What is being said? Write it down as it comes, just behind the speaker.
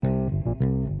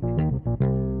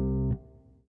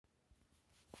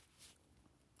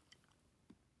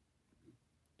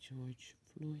George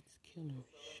Floyd's killer,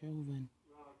 Chauvin,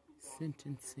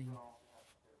 sentencing.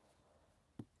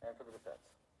 And for the defense.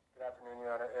 Good afternoon,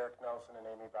 Your Honor. Eric Nelson and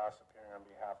Amy Bass appearing on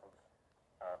behalf of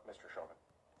Mr. Chauvin.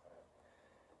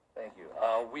 Thank you.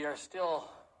 We are still,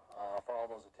 for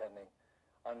all those attending,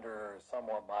 under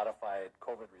somewhat modified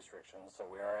COVID restrictions, so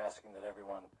we are asking that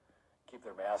everyone keep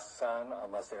their masks on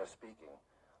unless they are speaking.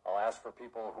 I'll ask for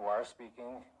people who are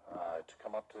speaking to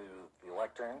come up to the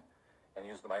lectern and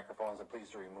use the microphones, and please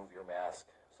to remove your mask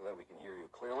so that we can hear you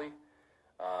clearly,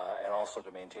 and also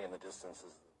to maintain the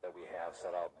distances that we have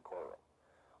set out in the courtroom.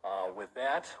 With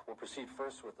that, we'll proceed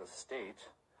first with the state.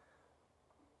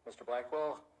 Mr.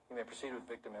 Blackwell, you may proceed with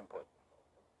victim input.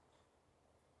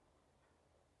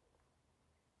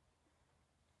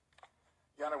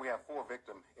 Your Honor, we have 4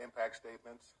 victim impact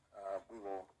statements. We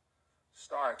will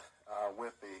start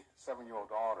with the 7-year-old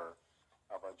daughter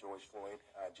of George Floyd,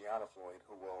 Gianna Floyd,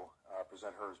 who will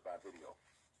present hers by video.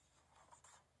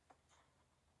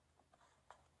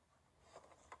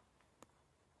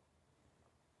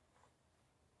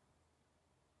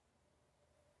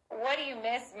 What do you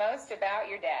miss most about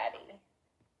your daddy?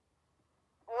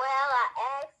 Well, I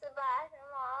ask about him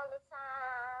all the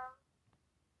time.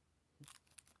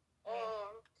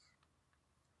 And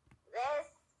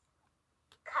that's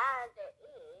kind of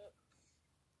it.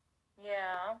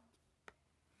 Yeah.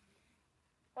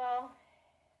 Well,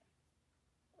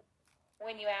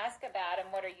 when you ask about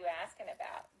him, what are you asking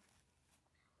about?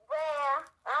 Well,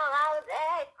 I was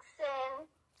asking,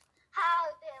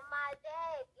 how did my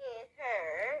dad get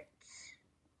hurt?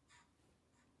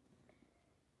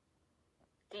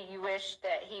 Do you wish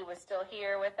that he was still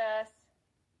here with us?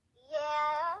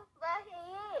 Yeah, but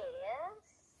he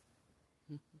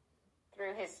is.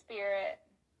 Through his spirit?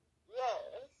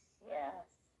 Yes. Yes.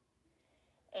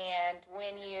 And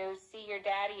when you see your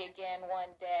daddy again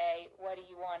one day, what do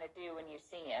you want to do when you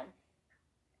see him?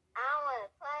 I want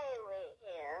to play with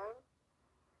him.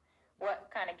 What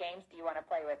kind of games do you want to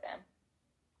play with him?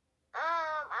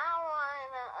 I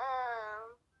want to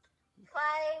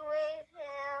play with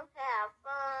him, have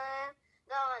fun,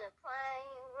 go on a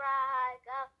plane ride,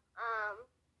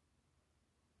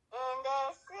 and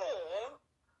that's it.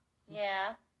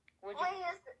 Yeah. We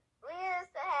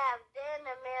used to have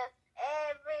dinner meals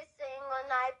every single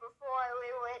night before we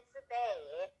went to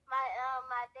bed.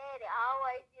 My daddy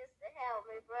always used to help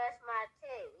me brush my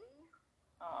teeth.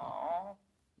 Oh.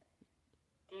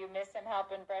 Do you miss him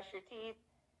helping brush your teeth?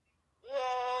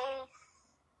 Yes.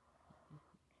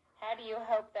 How do you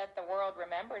hope that the world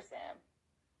remembers him?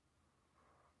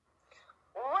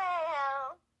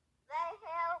 Well, they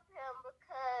helped him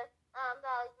because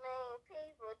those mean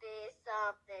people did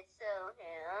something to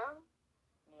him.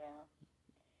 Yeah.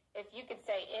 If you could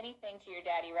say anything to your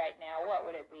daddy right now, what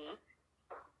would it be?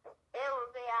 It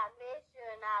would be, I miss you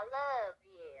and I love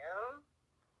you.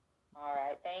 All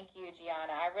right. Thank you,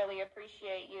 Gianna. I really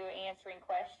appreciate you answering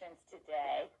questions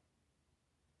today.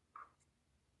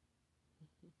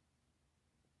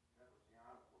 That was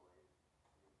Gianna Floyd.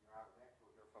 Your Honor, next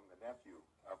we'll hear from the nephew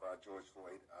of George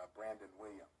Floyd, Brandon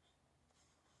Williams.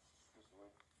 Mr.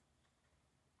 Williams.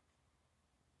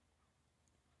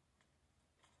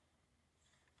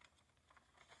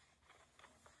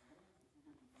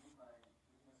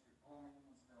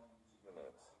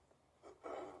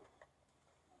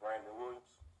 Brandon Williams,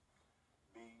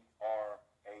 BRANDON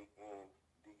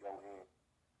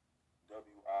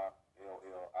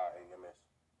WILLIAMS.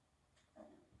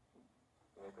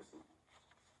 You may proceed.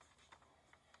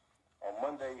 On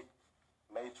Monday,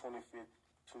 May 25th,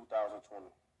 2020,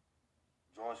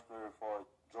 George Perry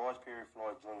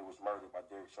Floyd Jr. was murdered by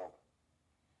Derek Chauvin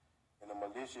in a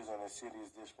malicious and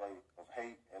insidious display of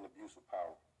hate and abuse of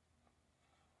power.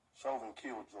 Chauvin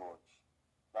killed George.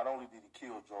 Not only did he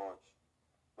kill George,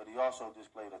 but he also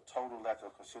displayed a total lack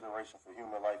of consideration for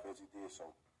human life as he did so.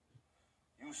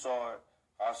 You saw it,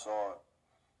 I saw it,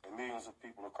 and millions of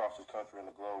people across this country and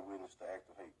the globe witnessed the act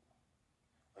of hate.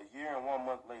 A year and 1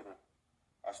 month later,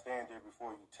 I stand here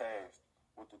before you tasked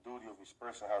with the duty of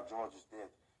expressing how George's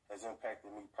death has impacted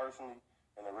me personally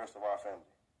and the rest of our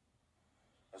family.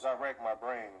 As I racked my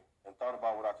brain and thought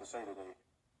about what I could say today,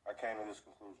 I came to this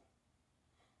conclusion.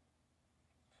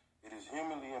 It is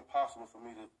humanly impossible for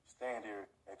me to stand here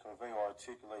and convey or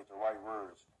articulate the right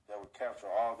words that would capture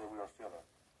all that we are feeling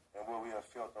and what we have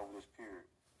felt over this period.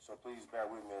 So please bear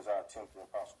with me as I attempt the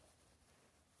impossible.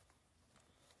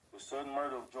 The sudden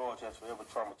murder of George has forever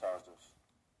traumatized us.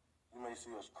 You may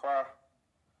see us cry,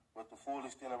 but the full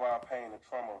extent of our pain and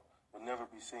trauma will never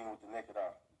be seen with the naked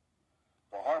eye.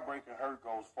 The heartbreak and hurt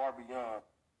goes far beyond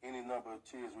any number of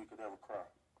tears we could ever cry.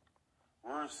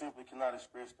 Words simply cannot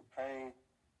express the pain,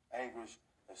 anguish,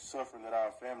 and suffering that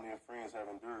our family and friends have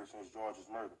endured since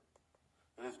George's murder.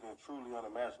 It has been truly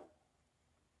unimaginable,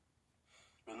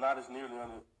 but not as nearly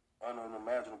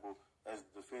unimaginable as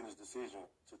the defendant's decision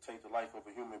to take the life of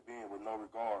a human being with no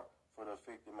regard for the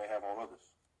effect it may have on others.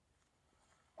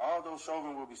 Although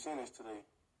Chauvin will be sentenced today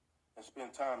and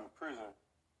spend time in prison,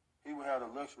 he will have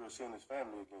the luxury of seeing his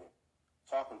family again,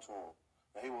 talking to them,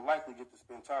 and he will likely get to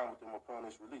spend time with them upon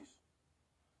his release.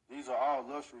 These are all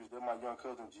luxuries that my young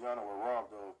cousin Gianna was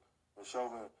robbed of when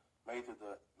Chauvin made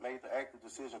the active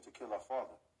decision to kill our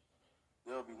father.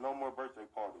 There will be no more birthday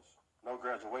parties, no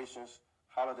graduations,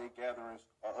 holiday gatherings,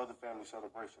 or other family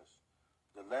celebrations.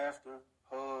 The laughter,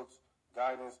 hugs,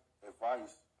 guidance,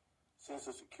 advice, sense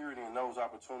of security, and those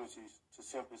opportunities to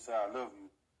simply say I love you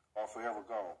are forever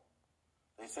gone.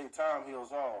 They say time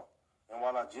heals all, and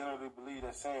while I generally believe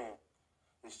that saying,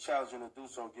 it's challenging to do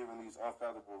so given these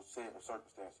unfathomable set of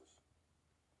circumstances.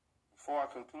 Before I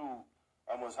conclude,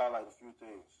 I must highlight a few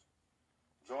things.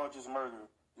 George's murder,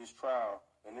 this trial,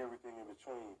 and everything in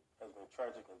between has been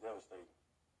tragic and devastating.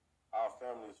 Our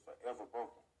family is forever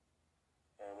broken,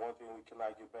 and one thing we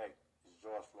cannot get back is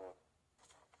George Floyd.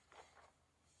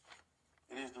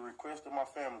 It is the request of my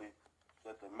family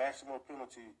that the maximum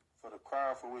penalty for the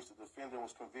crime for which the defendant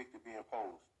was convicted be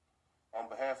imposed. On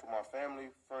behalf of my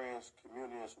family, friends,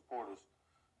 community, and supporters,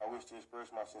 I wish to express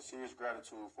my sincerest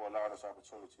gratitude for allowing this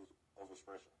opportunity of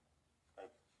expression. Thank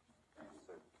you. Thank you,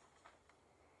 sir.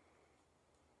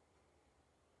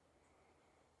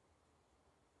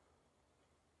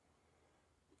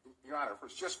 Your Honor,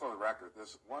 just for the record,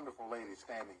 this wonderful lady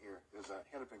standing here is a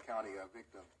Hennepin County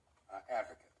victim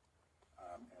advocate.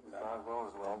 Ms. Boswell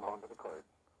is well known to the court.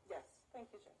 Yes, thank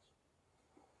you, Judge.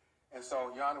 And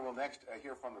so, Your Honor, we'll next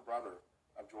hear from the brother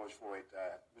of George Floyd,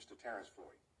 Mr. Terrence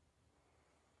Floyd.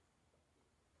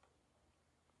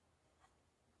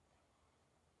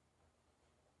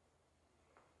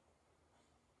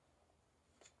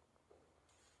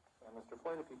 Mr.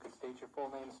 Floyd, if you could state your full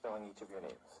name, spelling each of your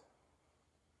names.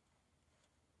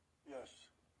 Yes.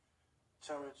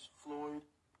 Terrence Floyd.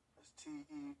 That's Terrence,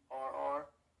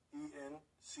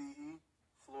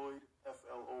 Floyd, Floyd.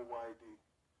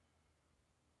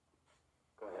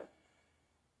 Go ahead.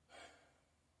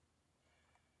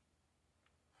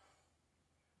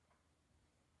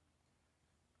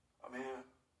 I'm here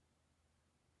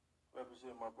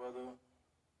representing my brother.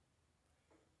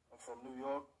 I'm from New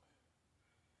York.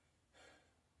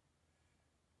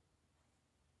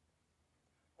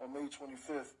 On May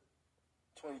 25th,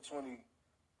 2020,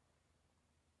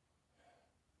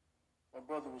 my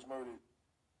brother was murdered,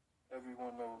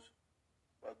 everyone knows,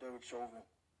 by Derek Chauvin.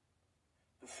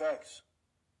 The facts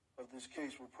of this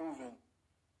case were proven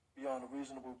beyond a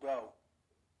reasonable doubt,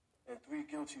 and 3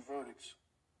 guilty verdicts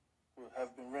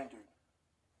have been rendered.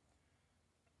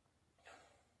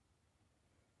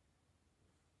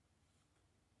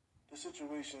 The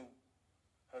situation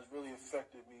has really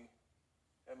affected me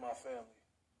and my family.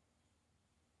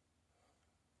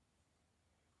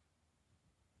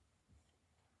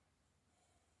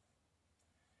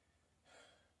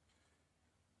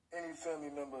 Any family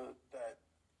member that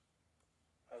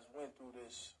has went through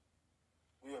this,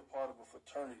 we are part of a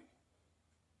fraternity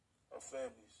of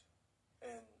families,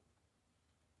 and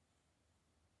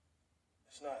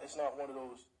it's not one of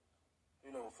those,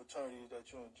 fraternities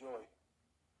that you enjoy.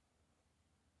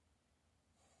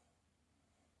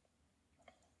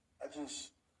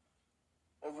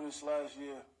 Over this last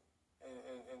year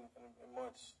and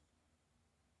months,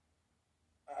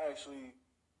 I actually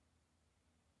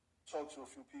talked to a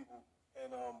few people,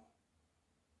 and I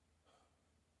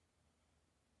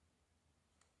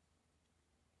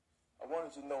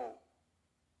wanted to know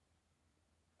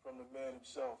from the man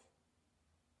himself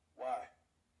why.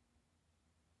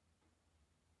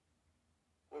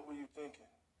 What were you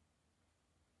thinking?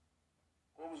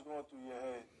 What was going through your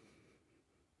head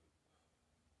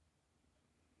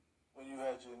when you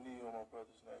had your knee on my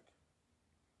brother's neck?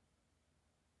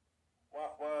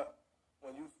 Why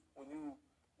when you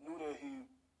knew that he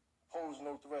posed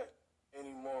no threat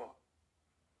anymore,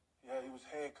 he was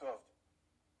handcuffed,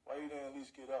 why you didn't at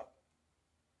least get up?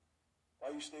 Why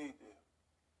you stayed there?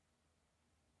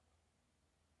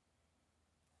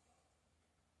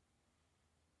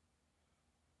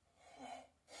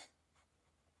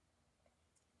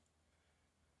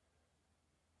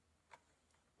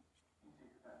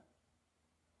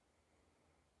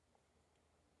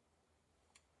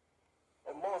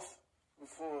 A month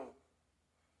before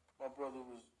my brother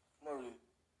was murdered,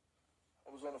 I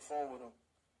was on the phone with him,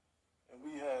 and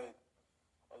we had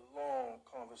a long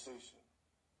conversation.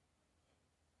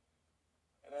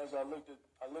 And as I looked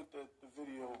at the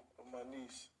video of my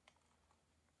niece,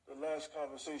 the last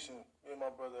conversation me and my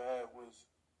brother had was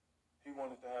he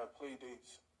wanted to have play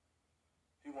dates.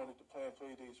 He wanted to plan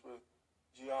play dates with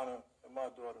Gianna and my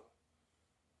daughter.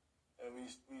 And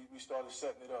we started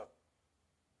setting it up.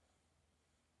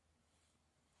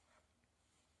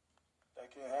 That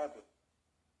can't happen.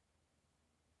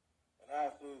 And I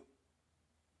have to,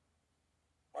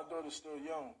 my daughter's still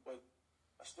young, but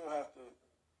I still have to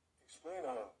explain to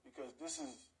her because this is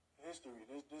history.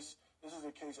 This is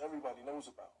a case everybody knows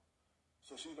about.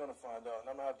 So she's going to find out, and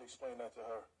I'm going to have to explain that to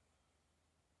her.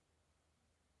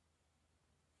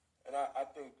 And I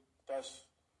think that's,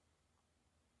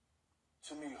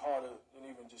 to me, harder than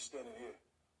even just standing here,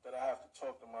 that I have to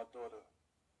talk to my daughter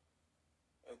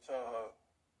and tell her,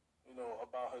 you know,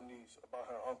 about her niece, about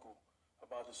her uncle,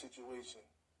 about the situation.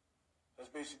 That's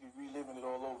basically reliving it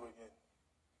all over again,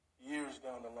 years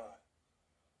down the line.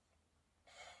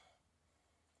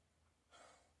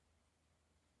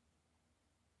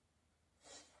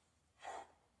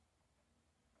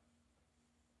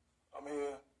 I'm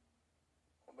here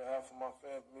on behalf of my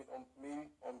family, on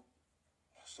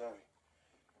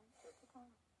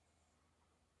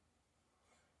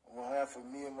behalf of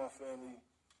me and my family,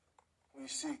 we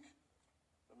seek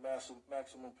the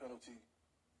maximum penalty.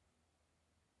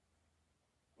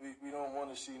 We don't want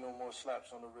to see no more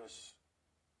slaps on the wrist.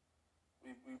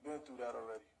 We've been through that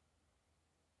already.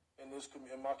 In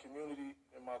my community,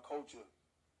 in my culture,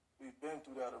 we've been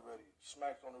through that already.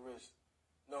 Smacked on the wrist.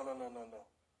 No.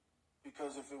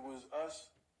 Because if it was us,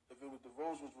 if the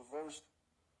roles was reversed,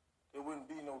 there wouldn't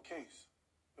be no case.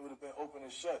 It would have been open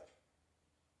and shut.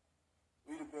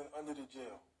 We'd have been under the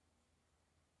jail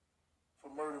for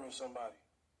murdering somebody.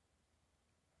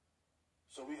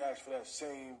 So we asked for that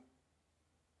same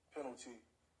penalty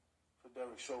for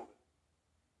Derek Chauvin.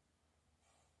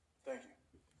 Thank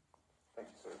you. Thank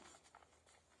you, sir.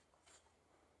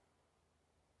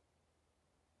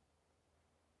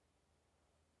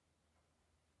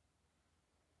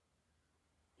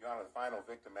 Your Honor, the final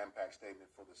victim impact statement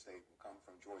for the state will come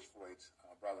from George Floyd's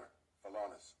brother,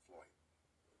 Philonise Floyd.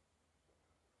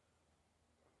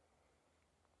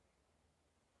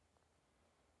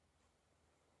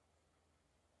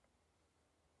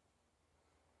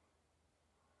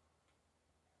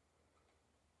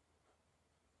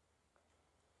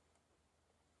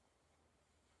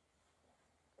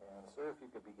 And sir, if you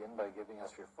could begin by giving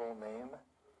us your full name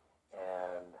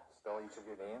and spell each of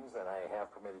your names, and I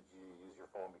have permitted you to use your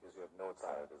phone because you have notes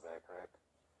on it, is that correct?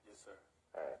 Yes, sir.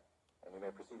 All right. And you may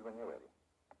proceed when you're ready.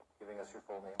 Giving us your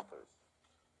full name first.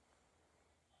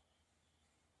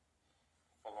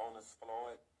 Philonise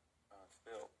Floyd,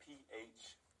 spelled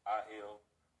Philonise.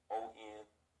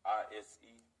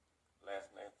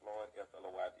 Last name Floyd, Floyd.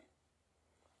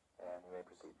 And you may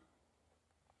proceed.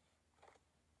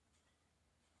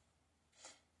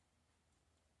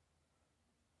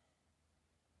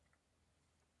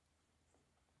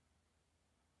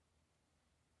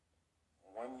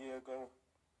 One year ago,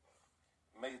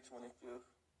 May 25th,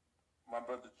 my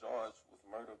brother George was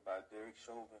murdered by Derek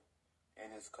Chauvin and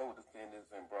his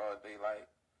co-defendants in broad daylight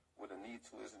with a knee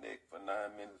to his neck for 9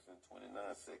 minutes and 29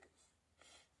 seconds.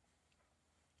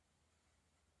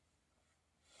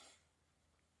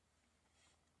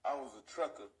 I was a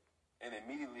trucker, and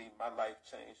immediately my life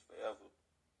changed forever.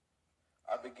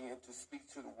 I began to speak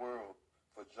to the world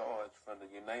for George from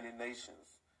the United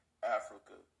Nations,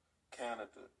 Africa,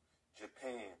 Canada,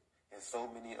 Japan, and so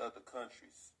many other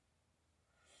countries.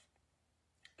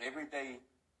 Every day,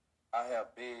 I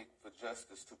have begged for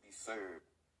justice to be served,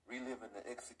 reliving the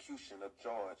execution of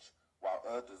George, while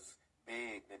others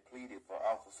begged and pleaded for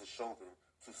Officer Chauvin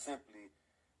to simply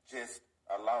just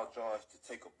allow George to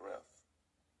take a breath.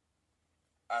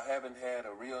 I haven't had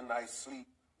a real nice sleep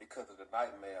because of the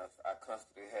nightmares I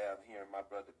constantly have hearing my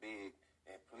brother beg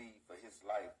and plead for his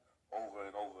life over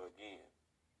and over again.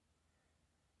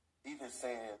 Even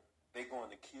saying, they're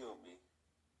going to kill me.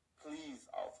 Please,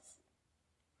 officer.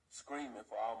 Screaming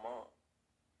for our mom.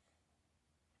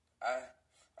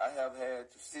 I have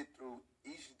had to sit through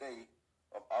each day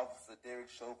of Officer Derek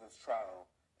Chauvin's trial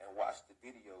and watch the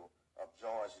video of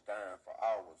George dying for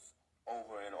hours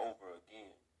over and over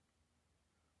again.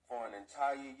 For an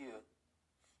entire year,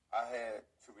 I had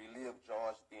to relive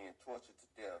George being tortured to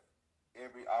death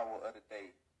every hour of the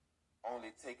day,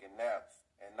 only taking naps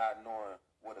and not knowing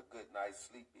what a good night's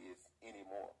sleep is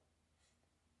anymore.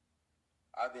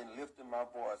 I've been lifting my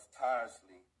voice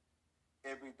tirelessly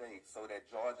every day so that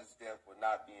George's death will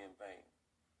not be in vain.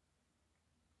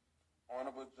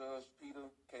 Honorable Judge Peter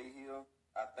K. Hill,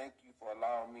 I thank you for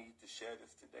allowing me to share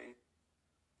this today.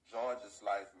 George's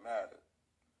life mattered.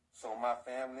 So my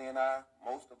family and I,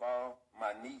 most of all,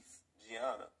 my niece,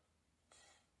 Gianna.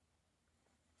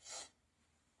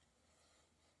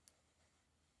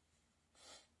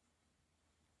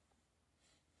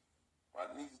 My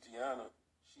niece Gianna,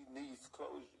 she needs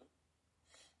closure.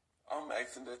 I'm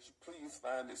asking that you please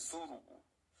find it suitable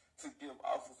to give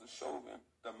Officer Chauvin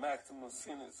the maximum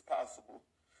sentence possible,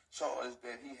 charge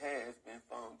that he has been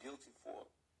found guilty for.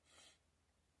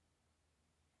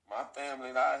 My family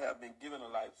and I have been given a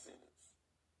life sentence.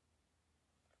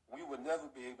 We would never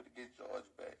be able to get George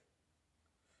back.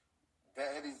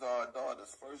 Daddy's our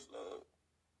daughter's first love.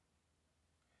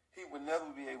 He would never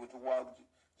be able to walk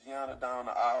Gianna down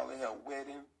the aisle at her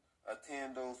wedding,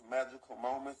 attend those magical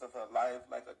moments of her life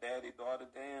like a daddy-daughter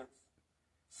dance,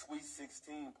 sweet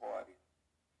 16 party,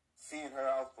 seeing her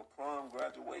out for prom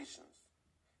graduations,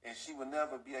 and she would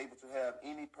never be able to have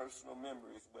any personal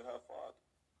memories with her father.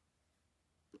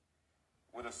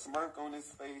 With a smirk on his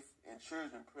face and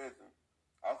children present,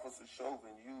 Officer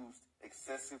Chauvin used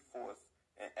excessive force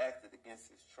and acted against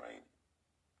his training.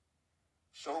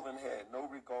 Chauvin had no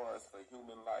regards for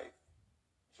human life,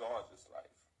 George's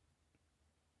life.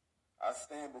 I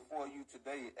stand before you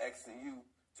today asking you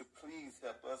to please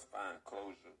help us find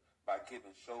closure by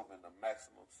giving Chauvin the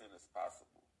maximum sentence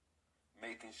possible,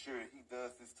 making sure he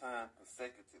does his time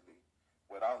consecutively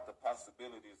without the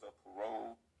possibilities of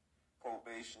parole,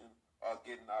 probation, or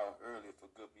getting out early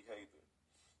for good behavior.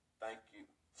 Thank you.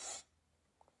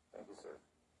 Thank you, sir.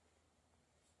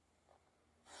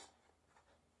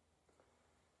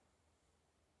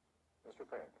 Mr.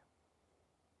 Prank.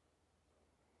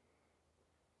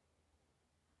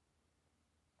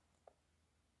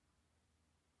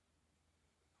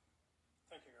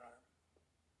 Thank you, Your Honor.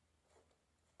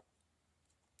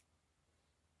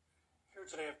 Here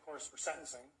today, of course, for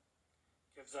sentencing,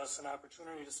 gives us an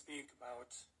opportunity to speak about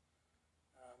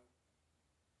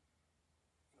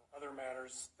other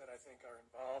matters that I think are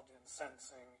involved in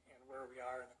sentencing and where we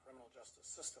are in the criminal justice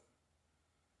system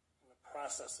and the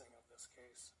processing of this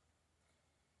case.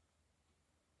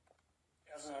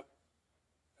 As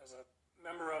a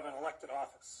member of an elected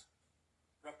office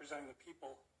representing the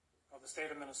people of the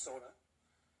state of Minnesota,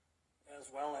 as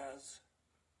well as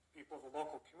people of the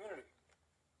local community,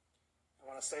 I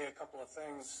want to say a couple of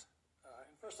things.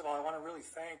 And first of all, I want to really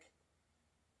thank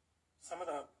some of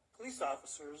the police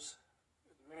officers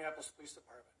at the Minneapolis Police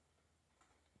Department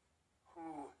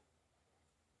who,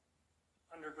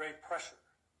 under great pressure,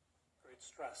 great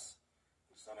stress,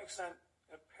 to some extent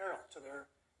at peril to their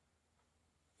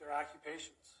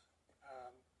occupations,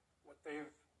 what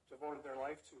they've devoted their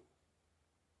life to,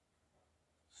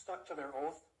 stuck to their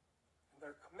oath and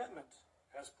their commitment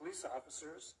as police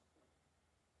officers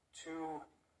to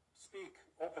speak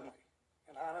openly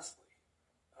and honestly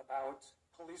about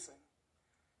policing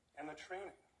and the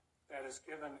training that is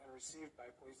given and received by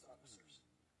police officers.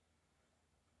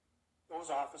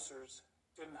 Those officers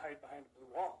didn't hide behind a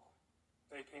blue wall.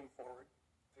 They came forward.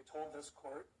 They told this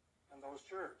court and those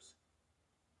jurors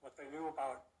what they knew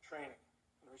about training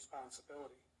and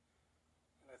responsibility.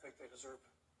 And I think they deserve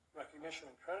recognition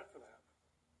and credit for that.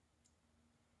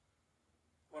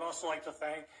 I would also like to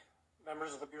thank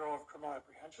members of the Bureau of Criminal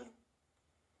Apprehension.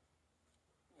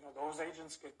 Those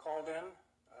agents get called in,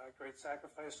 great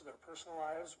sacrifice to their personal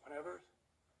lives. Whenever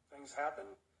things happen,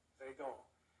 they go.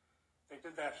 They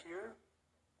did that here,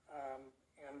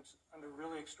 and under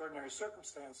really extraordinary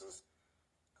circumstances,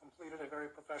 completed a very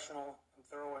professional and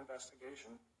thorough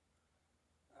investigation.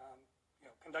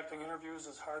 Conducting interviews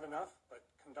is hard enough, but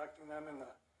conducting them in the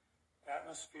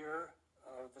atmosphere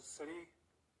of the city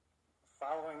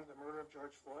following the murder of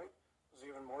George Floyd was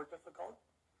even more difficult.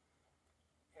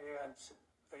 And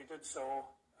they did so,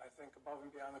 I think, above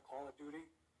and beyond the call of duty.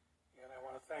 And I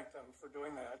want to thank them for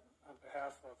doing that on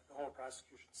behalf of the whole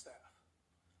prosecution staff.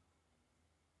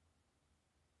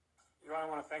 I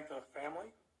want to thank the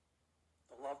family,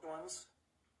 the loved ones,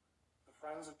 the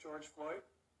friends of George Floyd.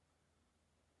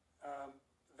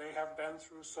 They have been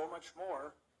through so much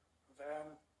more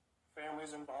than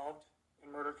families involved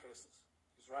in murder cases.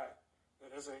 He's right.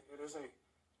 It's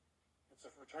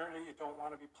a fraternity you don't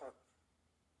want to be part of.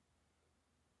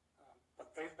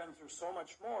 But they've been through so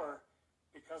much more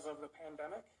because of the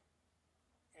pandemic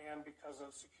and because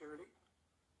of security,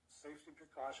 safety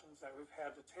precautions that we've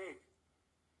had to take.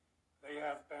 They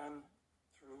have been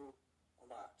through a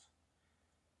lot.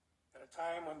 At a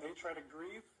time when they try to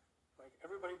grieve, like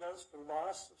everybody does for the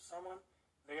loss of someone,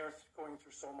 they are going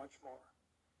through so much more.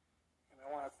 And I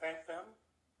want to thank them,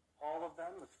 all of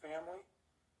them, the family.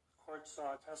 The court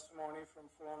saw testimony from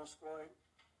Philonise Floyd,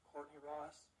 Courtney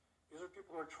Ross. These are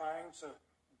people who are trying to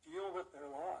deal with their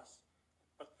loss,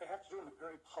 but they have to do it in a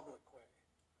very public way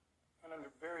and under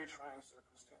very trying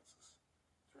circumstances.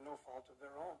 through no fault of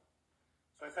their own.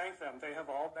 So I thank them. They have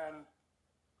all been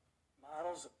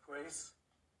models of grace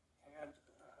and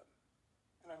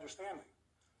understanding.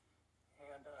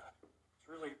 And it's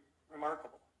really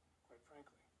remarkable, quite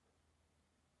frankly.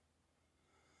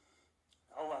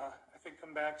 I'll, I think,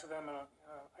 come back to them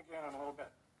again in a little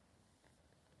bit.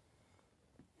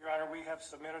 Your Honor, we have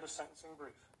submitted a sentencing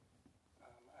brief. I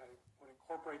would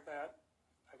incorporate that.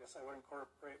 I guess I would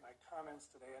incorporate my comments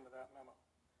today into that memo.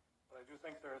 But I do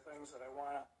think there are things that I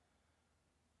want to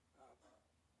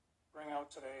bring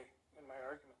out today in my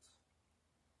arguments.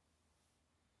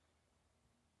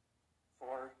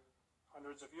 For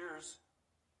hundreds of years,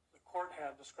 the court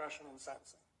had discretion in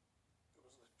sentencing. It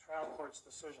was the trial court's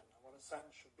decision on what a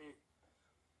sentence should be.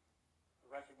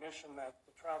 The recognition that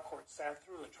the trial court sat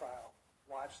through the trial,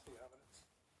 watched the evidence,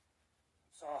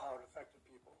 saw how it affected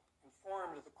people,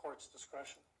 informed the court's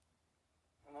discretion.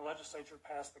 When the legislature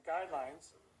passed the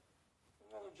guidelines,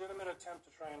 in a legitimate attempt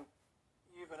to try and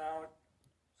even out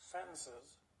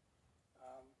sentences,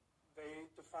 they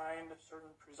defined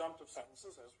certain presumptive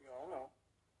sentences, as we all know,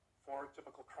 for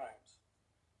typical crimes.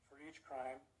 For each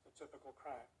crime, the typical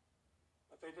crime.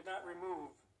 But they did not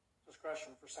remove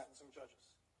discretion for sentencing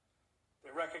judges.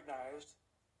 They recognized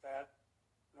that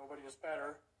nobody is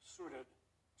better suited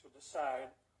to decide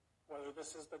whether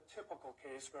this is the typical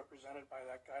case represented by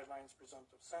that guideline's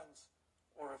presumptive sentence,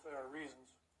 or if there are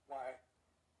reasons why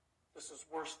this is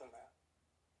worse than that.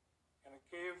 And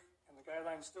the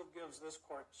guideline still gives this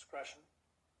court discretion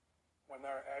when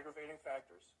there are aggravating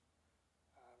factors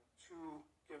to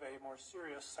give a more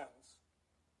serious sentence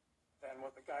than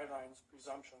what the guideline's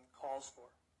presumption calls for.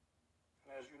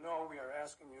 And as you know, we are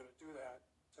asking you to do that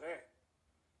today.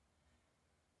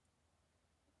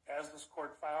 As this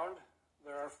court found,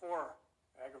 there are 4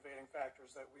 aggravating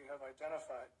factors that we have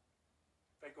identified.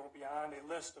 They go beyond a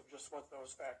list of just what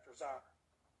those factors are.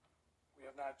 We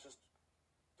have not just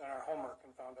done our homework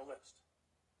and found a list.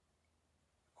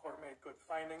 The court made good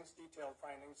findings, detailed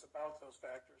findings about those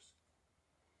factors,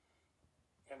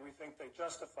 and we think they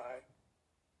justify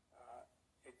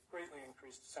a greatly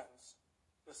increased sentence.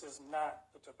 This is not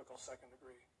the typical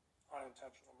second-degree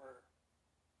unintentional murder.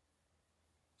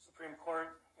 The Supreme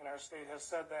Court in our state has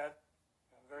said that,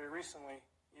 and very recently,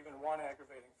 even 1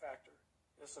 aggravating factor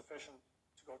is sufficient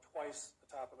to go twice the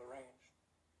top of the range.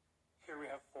 Here we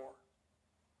have 4. The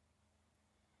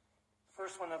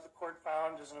first one that the court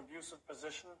found is an abusive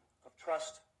position of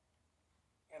trust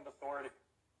and authority.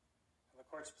 And the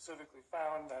court specifically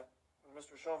found that when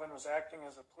Mr. Chauvin was acting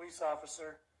as a police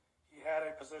officer, he had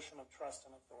a position of trust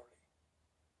and authority.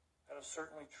 That is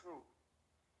certainly true.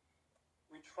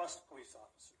 We trust police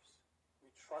officers. We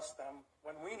trust them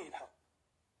when we need help.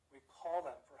 We call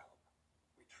them for help.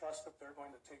 We trust that they're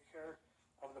going to take care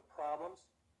of the problems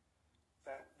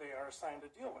that they are assigned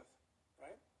to deal with,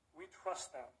 right? We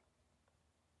trust them.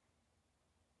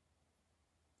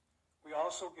 We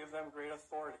also give them great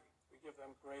authority. We give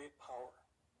them great power.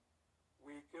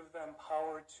 We give them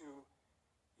power to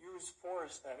use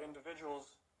force that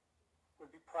individuals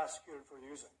would be prosecuted for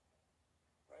using,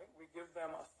 right? We give them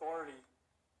authority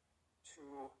to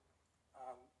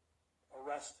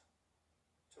arrest,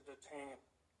 to detain.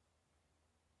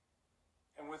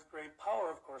 And with great power,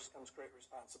 of course, comes great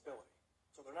responsibility.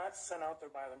 So they're not sent out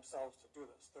there by themselves to do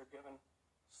this. They're given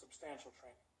substantial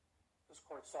training. This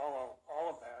court saw all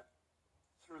of that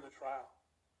through the trial,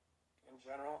 in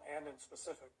general and in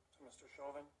specific to Mr.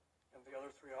 Chauvin and the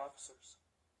other 3 officers.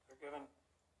 They're given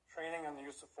training on the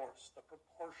use of force, the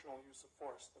proportional use of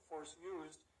force. The force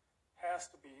used has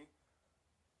to be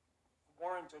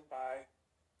warranted by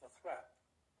the threat.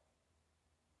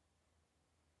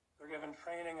 They're given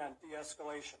training on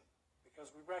de-escalation because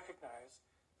we recognize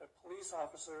that police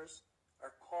officers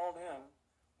are called in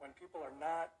when people are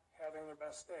not having their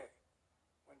best day,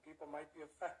 when people might be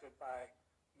affected by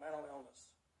mental illness,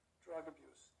 drug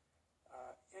abuse,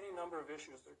 any number of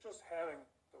issues. They're just having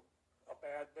a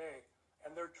bad day,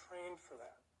 and they're trained for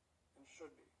that, and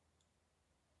should be.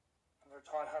 And they're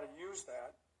taught how to use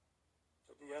that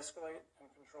to de-escalate and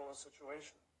control a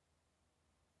situation.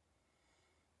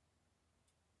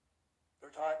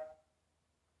 They're taught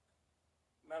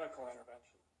medical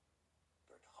intervention.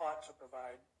 They're taught to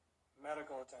provide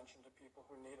medical attention to people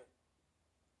who need it.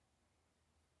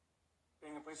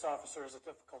 Being a police officer is a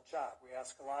difficult job. We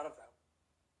ask a lot of them.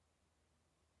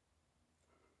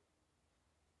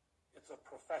 It's a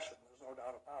profession, there's no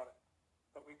doubt about it.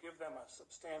 But we give them a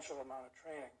substantial amount of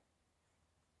training,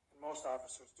 and most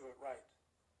officers do it right.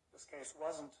 This case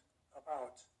wasn't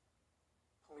about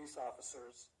police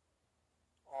officers,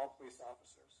 all police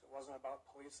officers. It wasn't about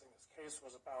policing. This case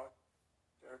was about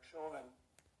Derek Chauvin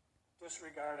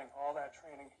disregarding all that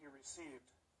training he received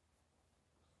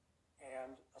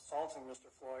and assaulting Mr.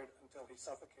 Floyd until he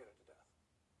suffocated to death.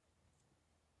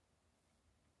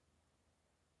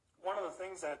 One of the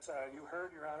things that you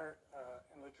heard, Your Honor,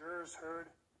 and the jurors heard,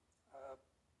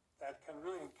 that can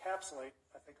really encapsulate,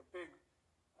 I think, a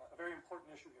very important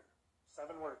issue here.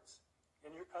 7 words.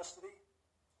 In your custody,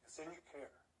 it's in your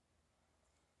care.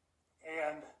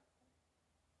 And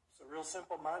it's a real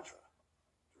simple mantra.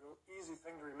 It's a real easy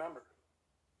thing to remember.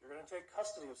 You're going to take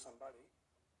custody of somebody,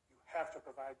 you have to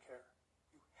provide care.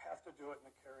 You have to do it in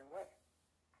a caring way.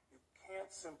 You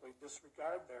can't simply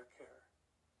disregard their care.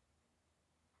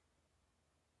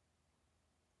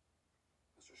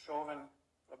 Mr. Chauvin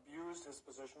abused his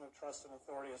position of trust and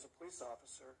authority as a police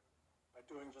officer by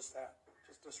doing just that,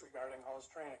 just disregarding all his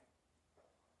training.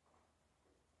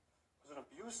 It was an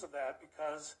abuse of that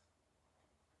because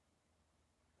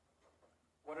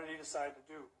what did he decide to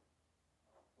do?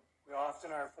 We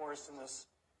often are forced in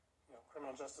this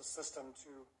criminal justice system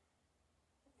to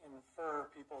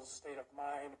infer people's state of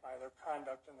mind by their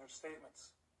conduct and their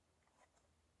statements.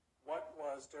 What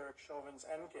was Derek Chauvin's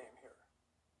endgame here?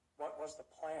 What was the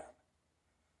plan?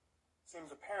 It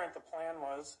seems apparent the plan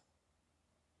was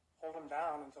hold him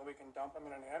down until we can dump him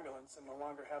in an ambulance and no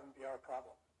longer have him be our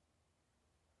problem.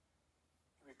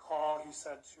 You recall he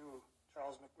said to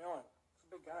Charles McMillan, he's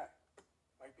a big guy,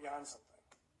 might be on something.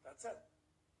 That's it.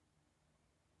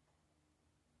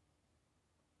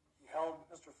 He held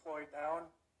Mr. Floyd down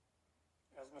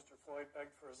as Mr. Floyd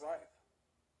begged for his life.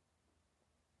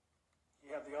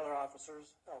 He had the other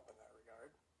officers help in that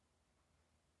regard.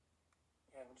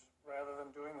 And rather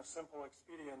than doing the simple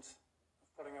expedient of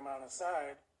putting him on his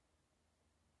side,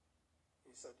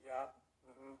 he said, yeah,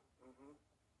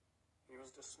 He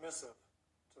was dismissive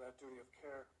to that duty of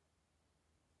care.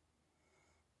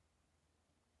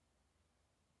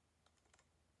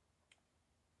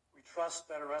 We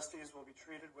trust that arrestees will be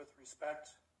treated with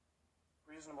respect,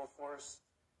 reasonable force,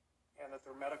 and that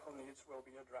their medical needs will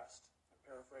be addressed. I'm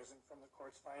paraphrasing from the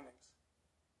court's findings.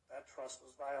 That trust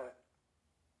was violated.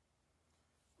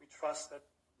 We trust that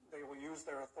they will use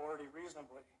their authority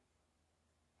reasonably.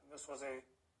 And this was a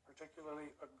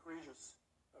particularly egregious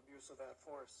abuse of that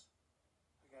force.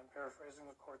 Again, paraphrasing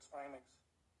the court's findings.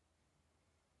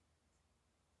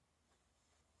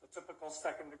 The typical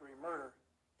second-degree murder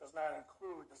does not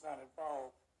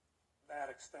involve that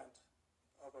extent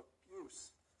of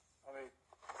abuse, of a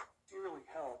dearly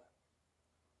held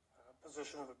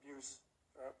position of abuse,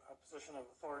 or a position of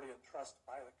authority and trust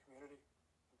by the community,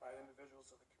 by individuals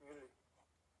of the community.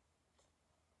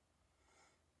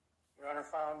 Your Honor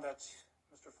found that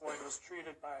Mr. Floyd was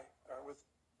treated by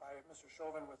Mr.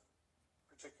 Chauvin with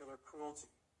particular cruelty.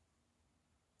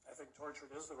 I think tortured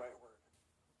is the right word.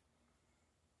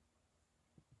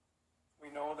 We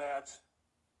know that,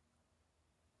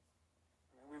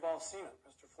 we've all seen it.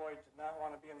 Mr. Floyd did not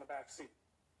want to be in the back seat.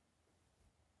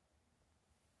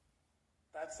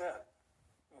 That's it.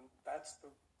 And that's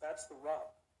the rub.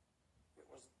 It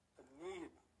was the need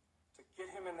to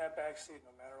get him in that back seat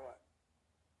no matter what.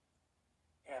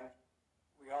 And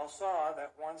we all saw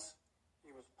that once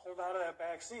he was pulled out of that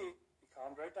back seat, he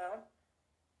calmed right down,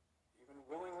 even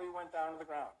willingly went down to the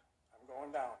ground. I'm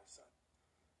going down, he said.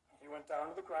 He went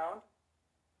down to the ground,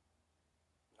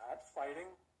 not fighting,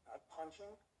 not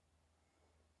punching,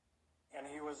 and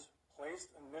he was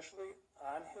placed initially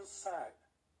on his side.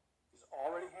 He's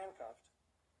already handcuffed.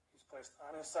 He's placed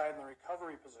on his side in the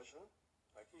recovery position,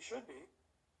 like he should be,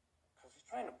 because he's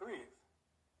trying to breathe,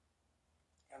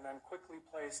 and then quickly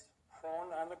placed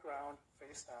prone on the ground,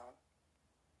 face down.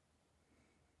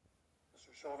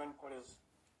 Mr. Chauvin put his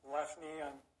left knee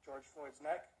on George Floyd's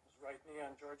neck, his right knee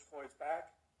on George Floyd's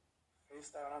back, face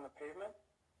down on the pavement.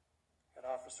 Had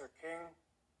Officer King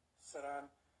sit on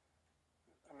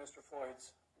Mr.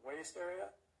 Floyd's waist area,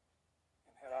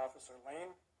 and had Officer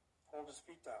Lane hold his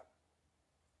feet down.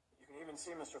 You can even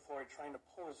see Mr. Floyd trying to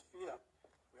pull his feet up.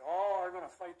 We all are going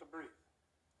to fight to breathe.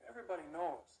 Everybody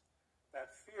knows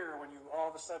that fear when you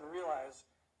all of a sudden realize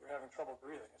you're having trouble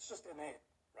breathing. It's just innate,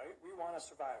 right? We want to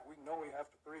survive. We know we have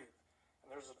to breathe.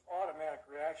 And there's an automatic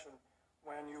reaction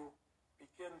when you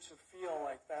begin to feel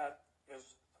like that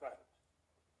is threatened.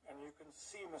 And you can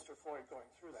see Mr. Floyd going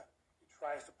through that. He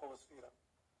tries to pull his feet up.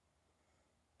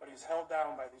 But he's held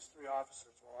down by these 3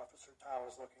 officers while Officer Tao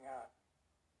is looking on.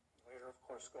 Later, of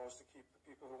course, goes to keep the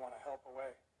people who want to help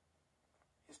away.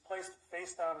 He's placed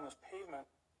face down on this pavement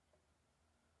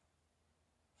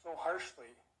so harshly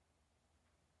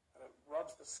that it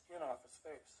rubs the skin off his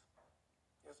face.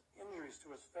 He has injuries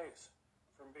to his face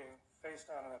from being face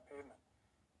down on that pavement.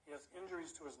 He has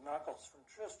injuries to his knuckles from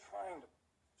just trying to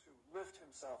to lift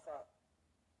himself up.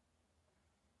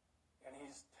 And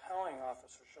he's telling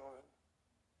Officer Chauvin,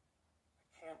 I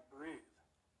can't breathe.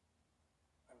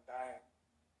 I'm dying.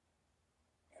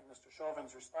 And Mr.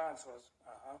 Chauvin's response was,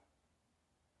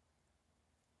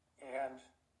 And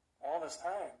all this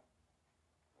time,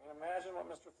 imagine what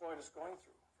Mr. Floyd is going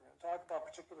through. If we're going to talk about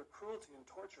particular cruelty and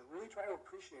torture, really try to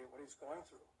appreciate what he's going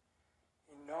through.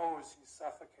 He knows he's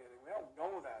suffocating. We all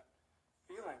know that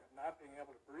feeling of not being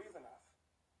able to breathe enough.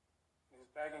 And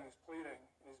he's begging, he's pleading,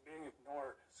 and he's being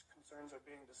ignored. His concerns are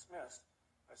being dismissed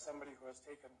by somebody who has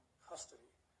taken custody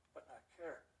but not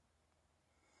care.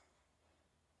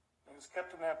 He was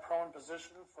kept in that prone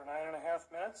position for 9.5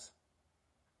 minutes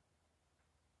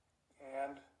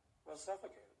and was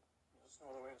suffocated. There's no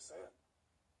other way to say it.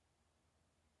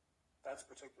 That's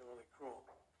particularly cruel.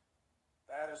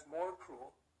 That is more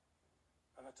cruel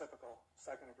than the typical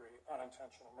second-degree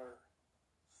unintentional murder.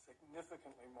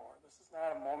 Significantly more. This is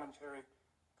not a momentary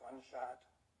gunshot,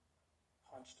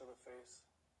 punch to the face.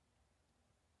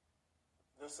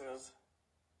 This is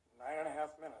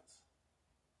 9.5 minutes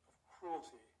of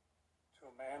cruelty to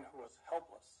a man who was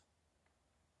helpless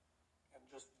and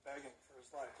just begging for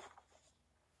his life.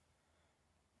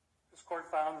 This court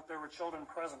found that there were children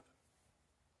present,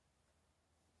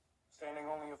 standing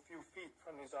only a few feet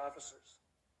from these officers.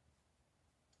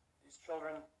 These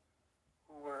children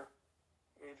who were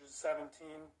ages 17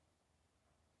 and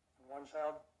one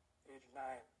child age 9.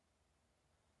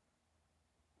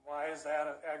 Why is that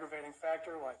an aggravating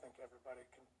factor? Well, I think everybody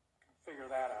can figure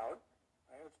that out.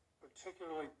 Right? It's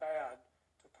particularly bad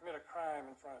to commit a crime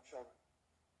in front of children.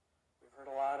 We've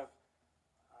heard a lot of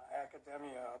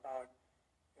academia about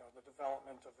the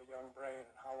development of the young brain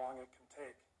and how long it can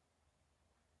take.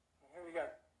 And here you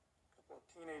got a couple of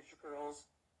teenage girls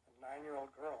and a 9-year-old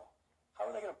girl. How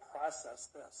are they going to process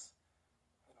this?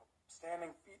 Standing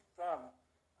feet from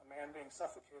a man being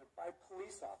suffocated by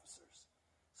police officers.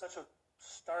 Such a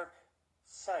stark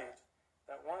sight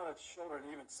that one of the children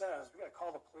even says, we got to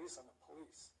call the police on the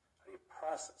police. How do you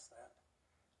process that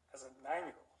as a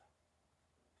 9-year-old?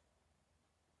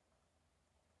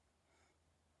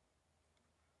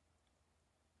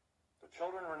 The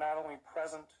children were not only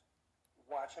present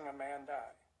watching a man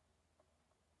die.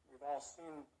 We've all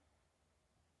seen,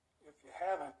 if you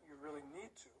haven't, you really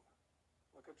need to.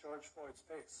 Look at George Floyd's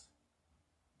face.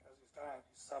 As he's dying,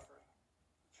 he's suffering.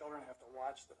 The children have to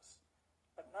watch this.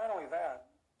 But not only that,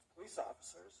 it's police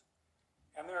officers,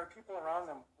 and there are people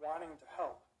around them wanting to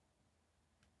help.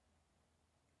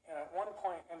 And at one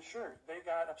point, and sure, they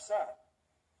got upset.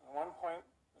 At one point,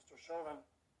 Mr. Chauvin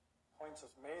points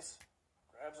his mace,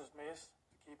 grabs his mace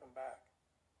to keep him back.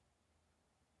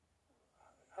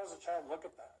 How does a child look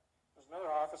at that? There's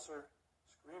another officer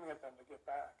screaming at them to get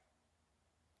back.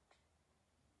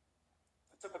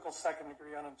 The typical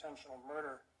second-degree unintentional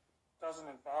murder doesn't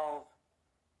involve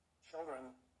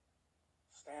children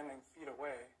standing feet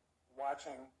away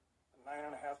watching a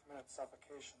 9.5-minute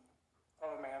suffocation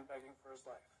of a man begging for his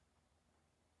life.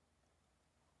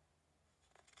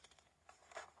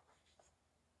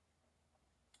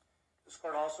 This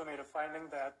court also made a finding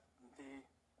that the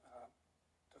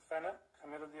defendant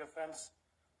committed the offense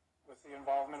with the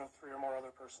involvement of 3 or more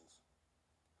other persons.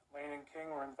 Lane and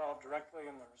King were involved directly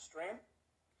in the restraint,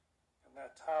 and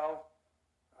that Tao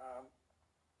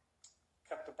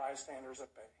kept the bystanders at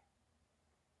bay.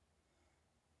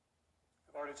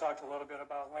 I've already talked a little bit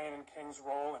about Lane and King's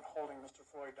role in holding Mr.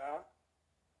 Floyd down.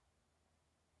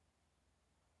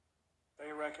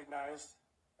 They recognized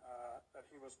that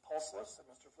he was pulseless, that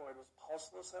Mr. Floyd was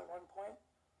pulseless at one point,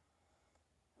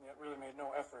 and yet really made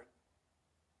no effort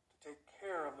to take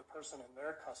care of the person in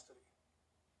their custody.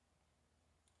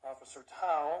 Officer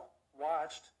Tao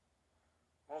watched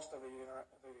most of the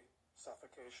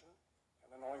suffocation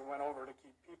and then only went over to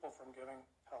keep people from giving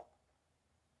help.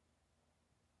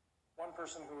 One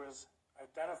person who is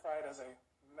identified as a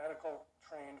medical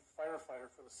trained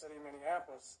firefighter for the city of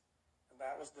Minneapolis, and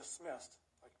that was dismissed.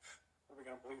 Like, are we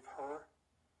going to believe her?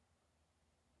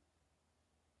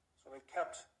 So they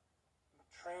kept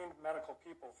trained medical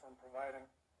people from providing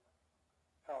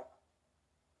help.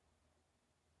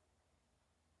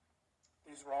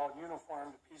 These were all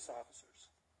uniformed peace officers,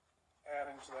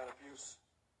 adding to that abuse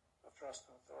of trust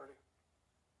and authority.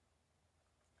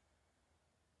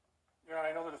 Your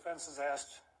Honor, I know the defense has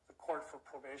asked the court for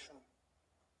probation.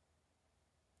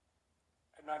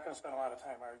 I'm not going to spend a lot of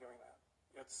time arguing that.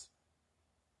 It's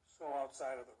so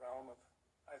outside of the realm of,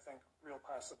 I think, real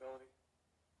possibility.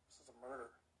 This is a murder.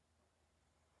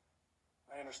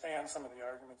 I understand some of the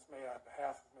arguments made on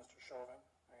behalf of Mr. Chauvin.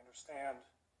 I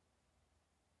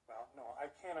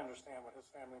can't understand what his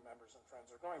family members and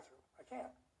friends are going through. I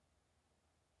can't.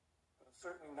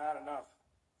 certainly not enough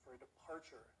for a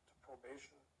departure to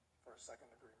probation for a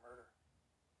second-degree murder.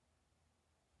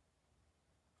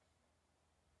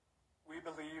 We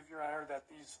believe, Your Honor, that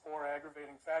these four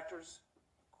aggravating factors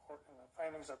and the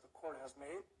findings that the court has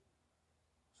made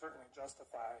certainly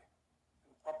justify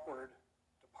an upward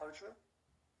departure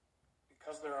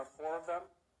because there are four of them,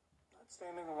 not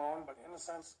standing alone, but in a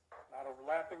sense, not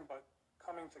overlapping, but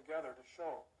coming together to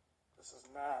show this is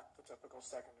not the typical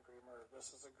second-degree murder.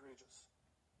 This is egregious.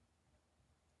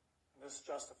 And this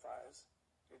justifies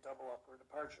a double upward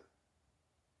departure.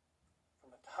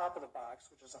 From the top of the box,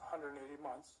 which is 180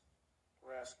 months,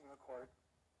 we're asking the court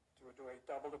to do a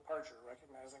double departure,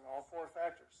 recognizing all four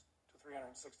factors, to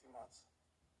 360 months.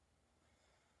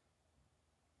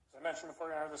 As I mentioned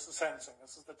before, Your Honor, this is sentencing.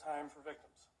 This is the time for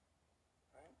victims.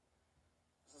 Right?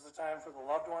 This is the time for the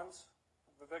loved ones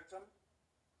of the victim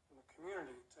and the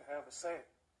community to have a say.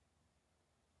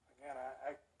 Again,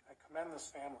 I commend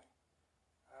this family.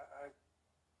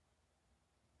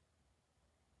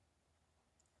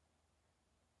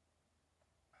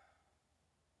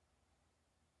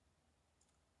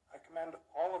 I commend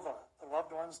all of the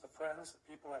loved ones, the friends, the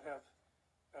people that have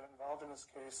been involved in this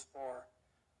case for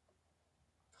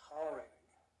tolerating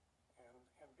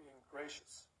and being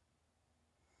gracious.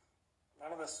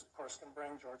 None of this, of course, can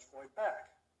bring George Floyd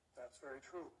back. That's very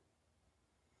true.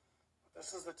 But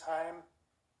this is the time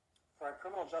for our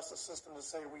criminal justice system to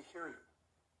say, we hear you.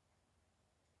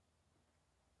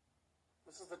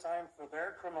 This is the time for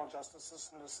their criminal justice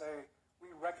system to say,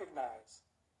 we recognize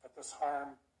that this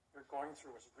harm you're going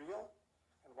through is real,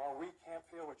 and while we can't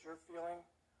feel what you're feeling,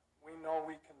 we know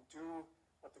we can do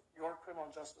what your criminal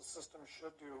justice system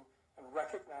should do and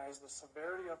recognize the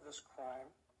severity of this crime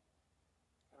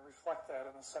and reflect that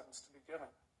in the sentence to be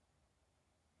given.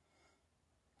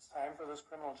 It's time for this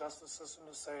criminal justice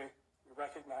system to say, we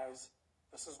recognize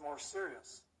this is more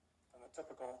serious than the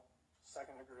typical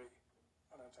second-degree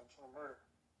unintentional murder.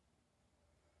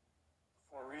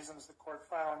 The four reasons the court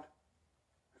found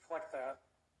reflect that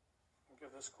and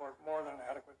give this court more than an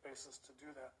adequate basis to do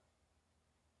that.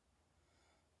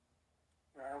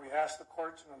 Your Honor, we ask the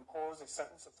court to impose a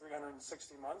sentence of 360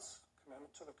 months,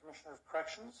 commitment to the Commissioner of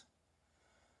Corrections.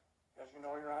 As you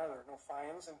know, Your Honor, there are no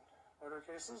fines in murder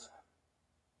cases.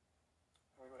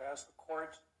 We would ask the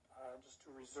court just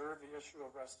to reserve the issue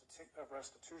of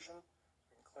restitution.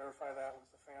 We can clarify that with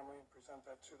the family and present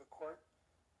that to the court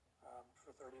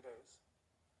for 30 days.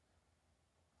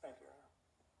 Thank you, Your Honor.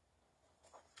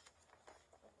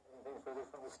 Anything further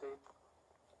from the state?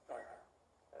 No, Your Honor.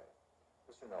 Okay.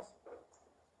 Mr. Nelson. I'm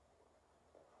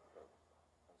sorry.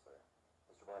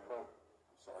 Mr. Blackwell?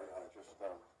 I'm sorry, Your Honor, just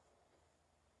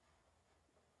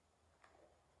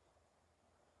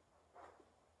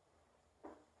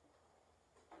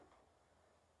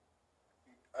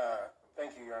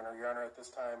thank you, Your Honor. Your Honor, at this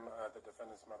time, the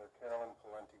defendant's mother, Carolyn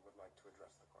Palenti, would like to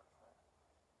address the court.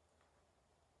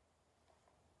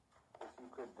 If you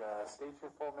could state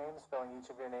your full name, spelling each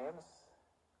of your names,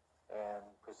 and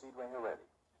proceed when you're ready.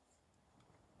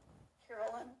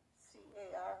 Carolyn,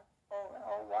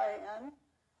 Carolyn,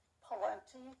 Palenti,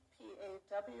 Pawlenty.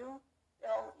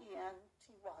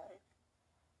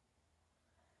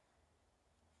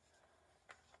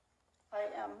 I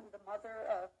am the mother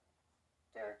of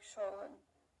Derek Chauvin.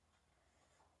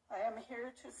 I am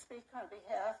here to speak on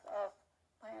behalf of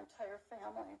my entire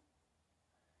family.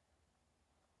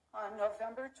 On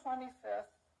November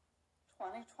 25th,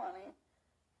 2020,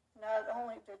 not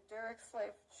only did Derek's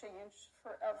life change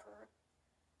forever,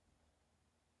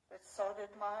 but so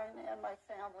did mine and my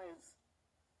family's.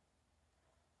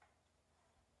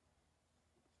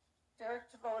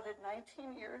 Derek devoted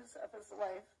 19 years of his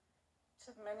life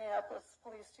to the Minneapolis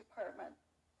Police Department.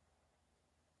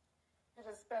 It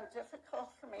has been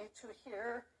difficult for me to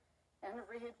hear and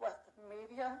read what the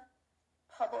media,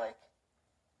 public,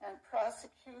 and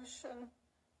prosecution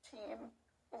team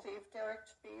believe Derek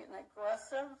to be an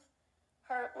aggressive,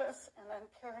 heartless, and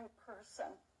uncaring person.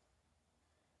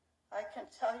 I can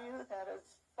tell you that is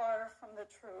far from the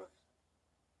truth.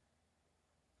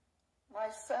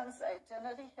 My son's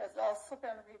identity has also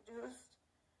been reduced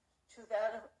to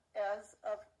that as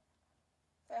a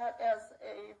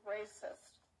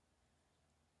racist.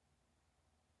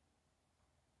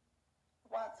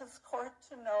 I want this court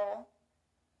to know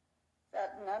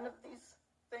that none of these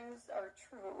things are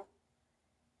true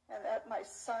and that my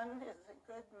son is a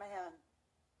good man.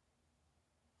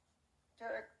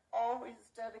 Derek always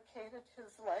dedicated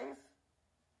his life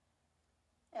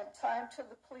and time to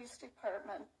the police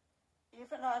department.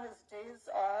 Even on his days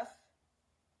off,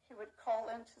 he would call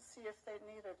in to see if they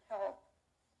needed help.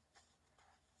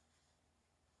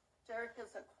 Derek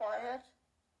is a quiet,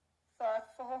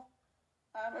 thoughtful,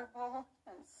 honorable,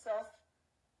 and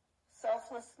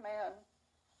selfless man.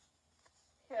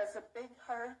 He has a big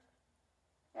heart,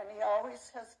 and he always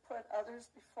has put others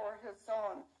before his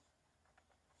own.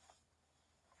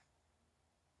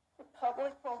 The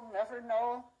public will never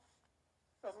know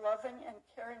the loving and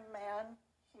caring man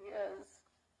he is,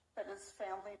 but his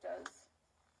family does.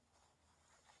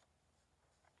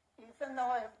 Even though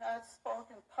I have not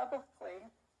spoken publicly,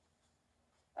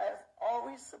 I have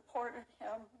always supported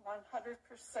him 100%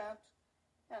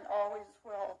 and always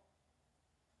will.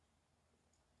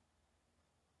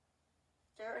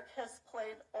 Derek has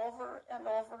played over and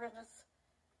over in his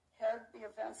head the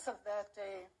events of that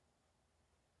day.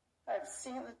 I've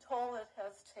seen the toll it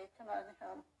has taken on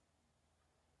him.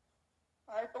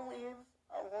 I believe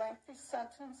a lengthy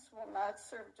sentence will not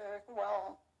serve Derek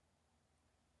well.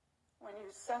 When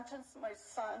you sentence my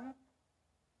son,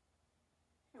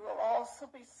 you will also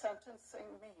be sentencing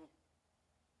me.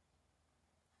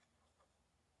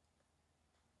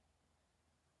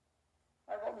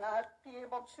 I will not be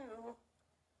able to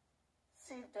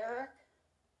see Derek,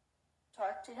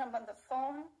 talk to him on the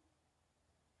phone,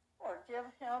 or give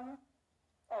him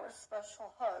our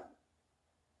special hug.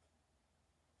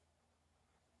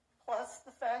 Plus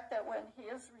the fact that when he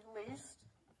is released,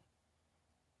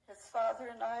 his father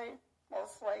and I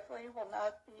most likely will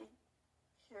not be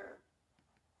here.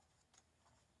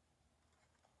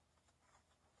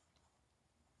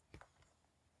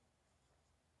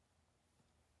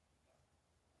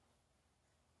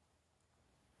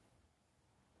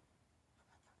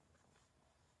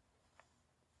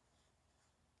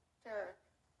 Derek,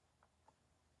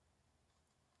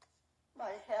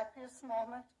 my happiest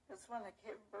moment is when I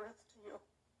gave birth to you.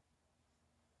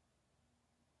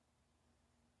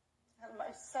 And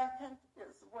my second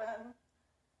is when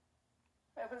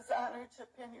I was honored to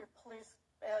pin your police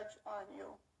badge on you.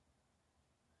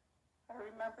 I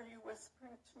remember you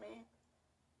whispering to me,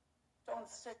 "Don't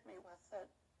stick me with it."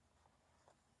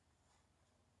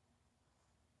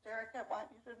 Derek, I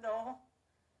want you to know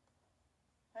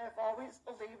I have always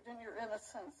believed in your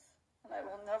innocence, and I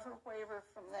will never waver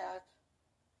from that.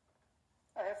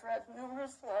 I have read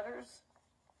numerous letters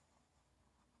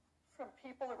from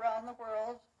people around the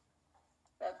world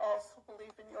that also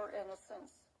believe in your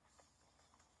innocence.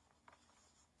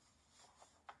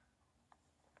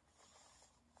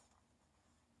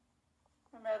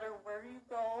 No matter where you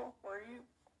go, where you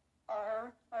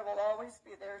are, I will always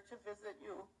be there to visit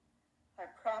you. I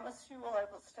promise you I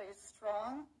will stay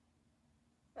strong,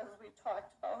 as we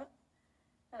talked about,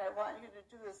 and I want you to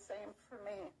do the same for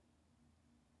me.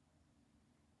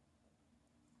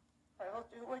 I will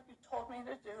do what you told me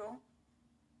to do,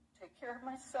 take care of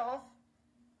myself,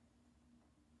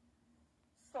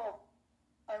 so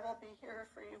I will be here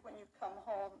for you when you come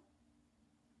home.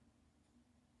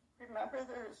 Remember,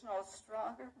 there is no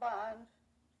stronger bond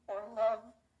or love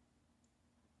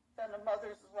than a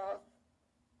mother's love.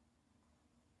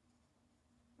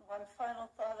 One final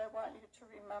thought I want you to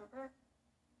remember.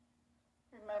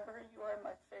 Remember, you are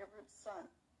my favorite son.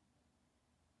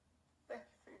 Thank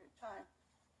you for your time.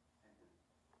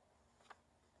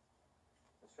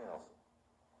 Mr. Nelson.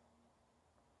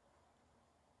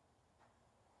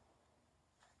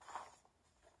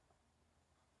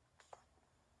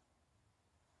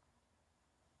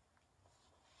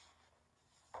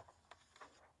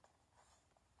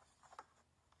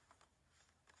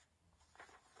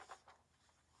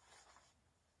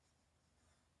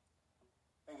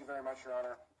 Thank you very much, Your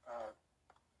Honor.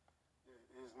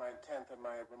 It is my intent that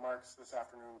my remarks this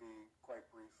afternoon be quite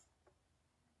brief.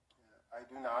 I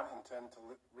do not intend to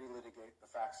relitigate the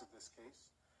facts of this case,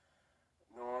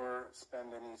 nor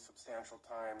spend any substantial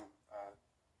time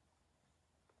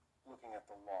looking at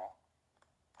the law.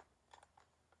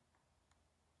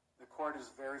 The court is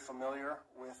very familiar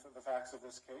with the facts of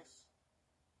this case,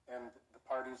 and the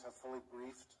parties have fully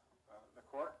briefed the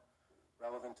court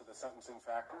relevant to the sentencing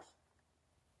factors.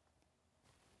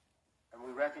 And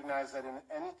we recognize that in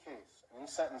any case, any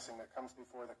sentencing that comes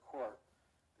before the court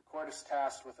is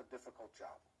tasked with a difficult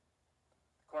job.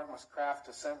 The court must craft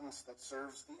a sentence that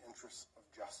serves the interests of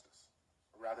justice,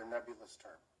 a rather nebulous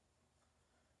term.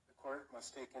 The court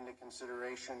must take into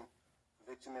consideration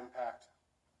victim impact,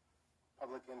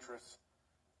 public interests,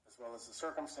 as well as the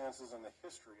circumstances and the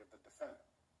history of the defendant.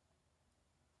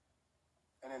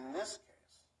 And in this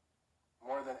case,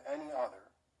 more than any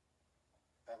other,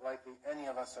 that likely any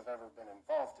of us have ever been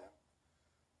involved in,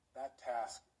 that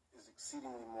task is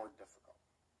exceedingly more difficult.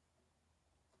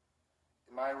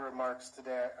 In my remarks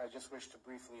today, I just wish to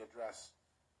briefly address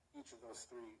each of those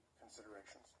three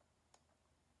considerations.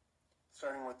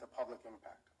 starting with the public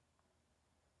impact.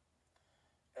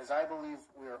 As I believe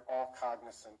we are all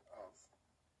cognizant of,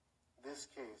 this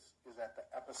case is at the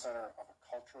epicenter of a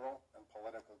cultural and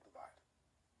political divide.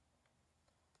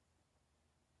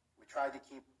 We tried to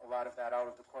keep a lot of that out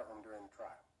of the courtroom during the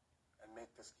trial and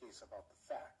make this case about the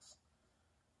facts.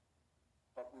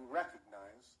 But we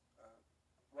recognize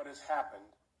what has happened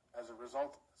as a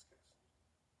result of this case.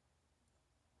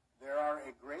 There are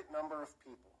a great number of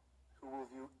people who will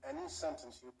view any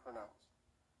sentence you pronounce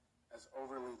as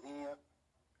overly lenient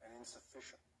and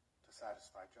insufficient to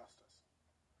satisfy justice.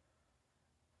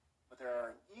 But there are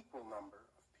an equal number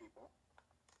of people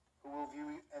who will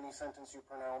view any sentence you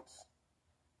pronounce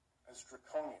as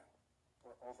draconian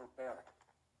or overbearing.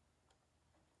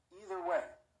 Either way,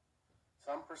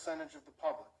 some percentage of the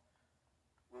public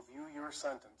will view your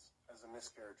sentence as a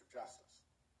miscarriage of justice.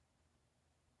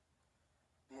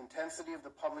 The intensity of the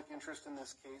public interest in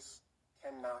this case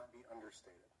cannot be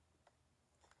understated.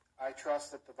 I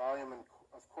trust that the volume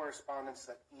of correspondence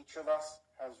that each of us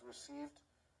has received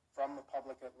from the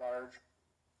public at large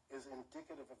is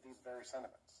indicative of these very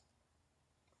sentiments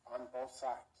on both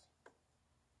sides.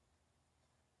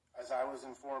 As I was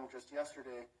informed just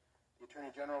yesterday, the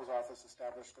Attorney General's office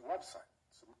established a website,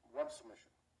 web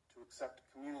submission, to accept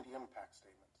community impact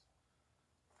statements.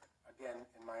 Again,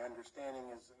 in my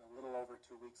understanding is in a little over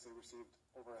 2 weeks they received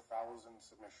over 1,000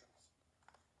 submissions.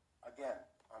 Again,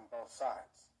 on both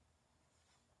sides.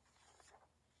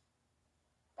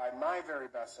 By my very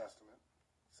best estimate,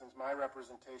 since my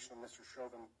representation of Mr.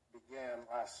 Chauvin began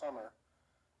last summer,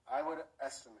 I would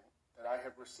estimate that I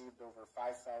have received over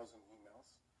 5,000 emails,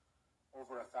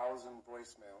 over 1,000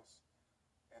 voicemails,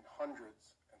 and hundreds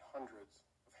of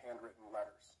handwritten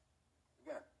letters.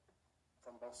 Again,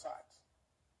 from both sides.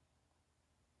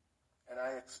 And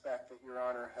I expect that Your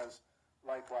Honor has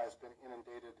likewise been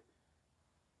inundated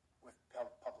with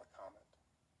public comment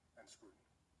and scrutiny.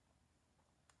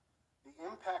 The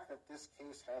impact that this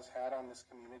case has had on this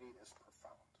community is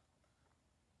profound.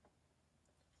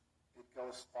 It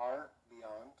goes far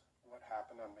beyond what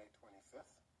happened on May 25th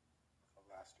of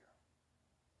last year.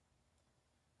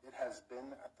 It has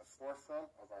been at the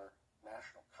forefront of our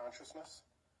national consciousness,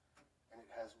 and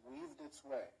it has weaved its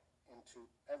way into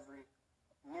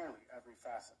nearly every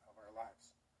facet of our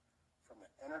lives, from the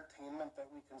entertainment that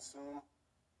we consume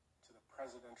to the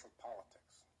presidential politics.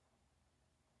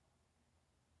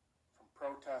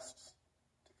 Protests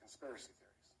to conspiracy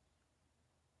theories.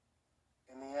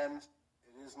 In the end,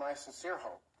 it is my sincere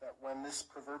hope that when this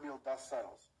proverbial dust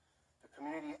settles, the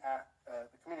community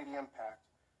impact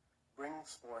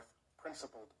brings forth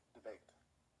principled debate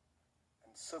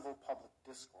and civil public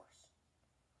discourse,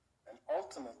 and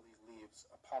ultimately leaves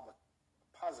a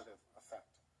positive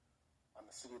effect on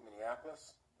the city of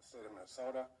Minneapolis, the state of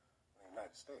Minnesota, and the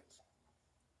United States.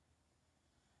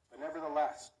 But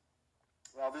nevertheless,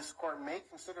 while this court may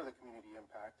consider the community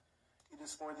impact, it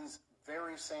is for these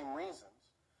very same reasons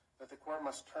that the court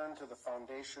must turn to the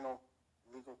foundational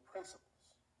legal principles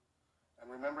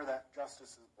and remember that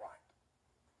justice is blind.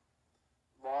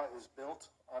 Law is built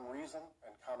on reason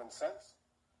and common sense,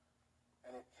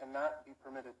 and it cannot be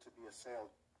permitted to be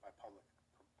assailed by public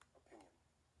opinion.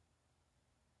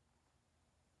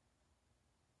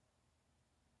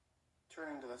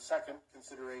 Turning to the second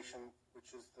consideration,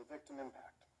 which is the victim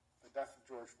impact. The death of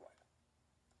George Floyd.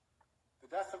 The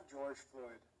death of George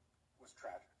Floyd was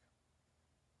tragic.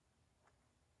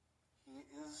 He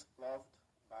is loved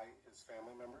by his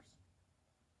family members.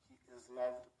 He is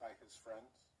loved by his friends.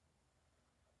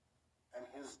 And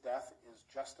his death is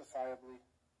justifiably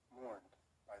mourned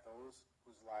by those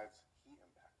whose lives he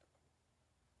impacted.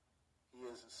 He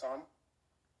is a son,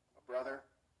 a brother,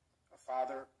 a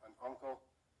father, an uncle,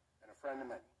 and a friend of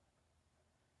many.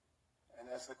 And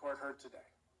as the court heard today,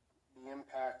 the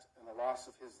impact and the loss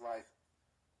of his life,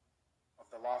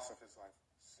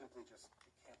 simply just,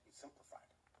 it can't be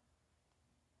simplified.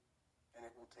 And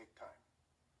it will take time.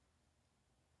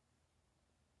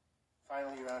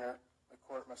 Finally, Your Honor, the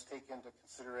court must take into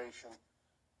consideration,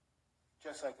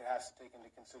 just like it has to take into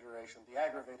consideration the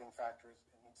aggravating factors,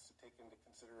 it needs to take into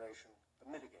consideration the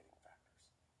mitigating factors.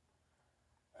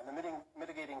 And the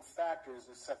mitigating factors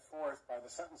as set forth by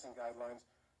the sentencing guidelines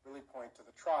really point to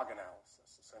the TROG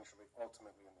analysis, essentially,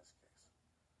 ultimately in this case.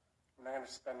 I'm not going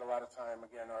to spend a lot of time,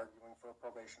 again, arguing for a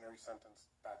probationary sentence.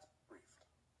 That's briefed.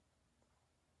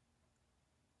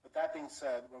 But that being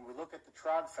said, when we look at the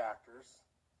TROG factors,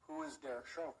 who is Derek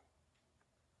Chauvin?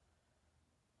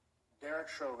 Derek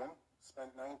Chauvin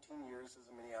spent 19 years as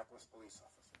a Minneapolis police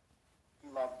officer. He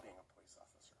loved being a police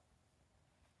officer.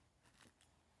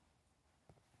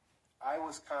 I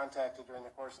was contacted during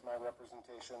the course of my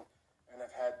representation and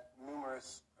have had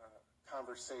numerous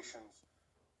conversations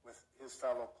with his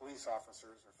fellow police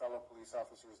officers or fellow police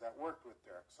officers that worked with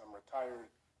Derek, some retired,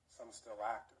 some still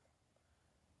active.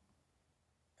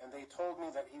 And they told me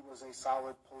that he was a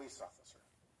solid police officer,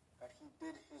 that he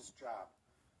did his job,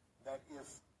 that if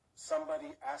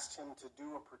somebody asked him to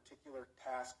do a particular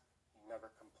task, he never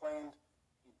complained,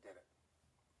 he did it.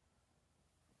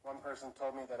 One person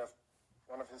told me that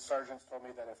one of his sergeants told me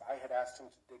that if I had asked him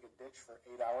to dig a ditch for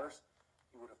 8 hours,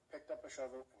 he would have picked up a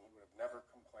shovel and he would have never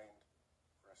complained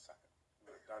for a second. He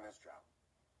would have done his job.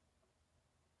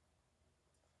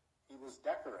 He was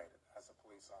decorated as a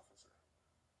police officer.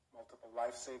 Multiple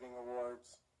life-saving awards.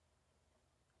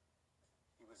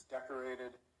 He was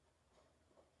decorated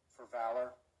for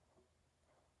valor.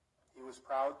 He was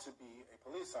proud to be a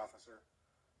police officer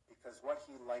because what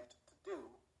he liked to do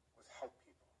was help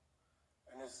people.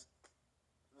 And as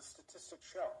the statistics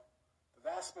show, the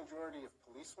vast majority of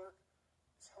police work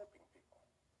is helping people.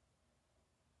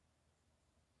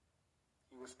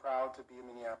 He was proud to be a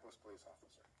Minneapolis police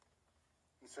officer.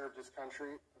 He served his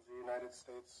country of the United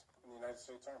States in the United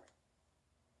States Army.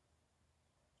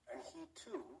 And he,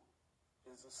 too,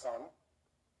 is a son,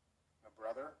 a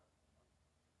brother,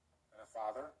 and a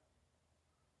father,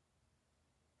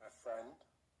 and a friend.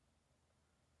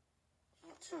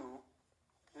 He, too,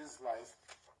 his life,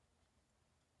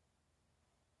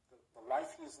 the life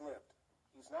he's lived,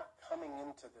 he's not coming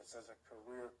into this as a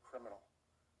career criminal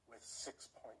with 6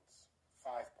 points,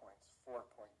 5 points, 4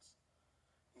 points.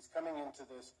 He's coming into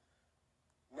this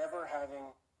never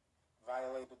having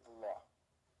violated the law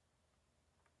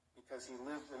because he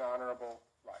lived an honorable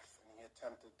life and he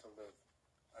attempted to live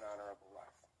an honorable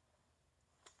life.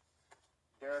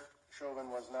 Derek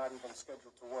Chauvin was not even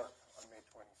scheduled to work on May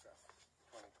 25th,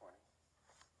 2020.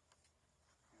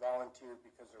 He volunteered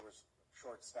because there was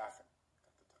short staffing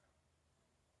at the time.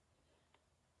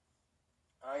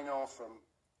 I know from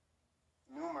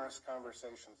numerous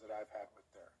conversations that I've had with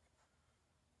Derek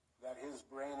that his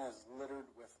brain is littered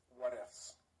with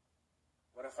what-ifs.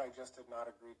 What if I just had not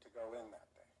agreed to go in that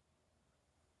day?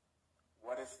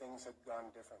 What if things had gone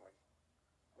differently?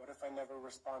 What if I never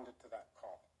responded to that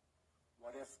call?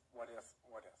 What if, what if,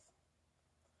 what if?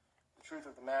 The truth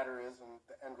of the matter is, and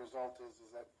the end result is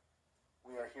that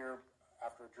we are here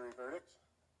after a jury verdict,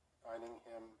 finding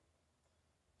him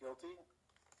guilty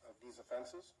of these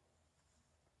offenses,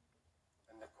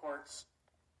 and the court's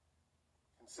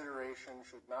consideration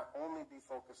should not only be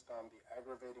focused on the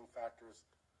aggravating factors,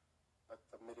 but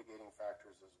the mitigating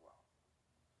factors as well.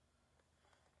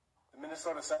 The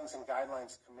Minnesota Sentencing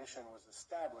Guidelines Commission was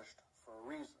established for a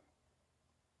reason.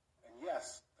 And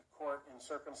yes, the court in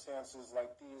circumstances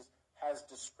like these has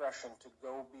discretion to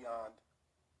go beyond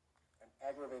an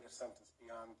aggravated sentence,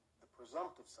 beyond the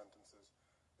presumptive sentences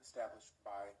established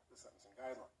by the sentencing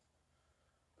guidelines.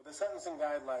 But the sentencing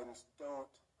guidelines don't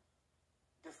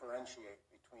differentiate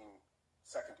between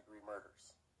second-degree murders.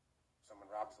 Someone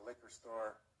robs a liquor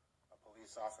store, a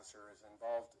police officer is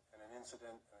involved in an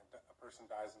incident, and a person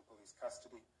dies in police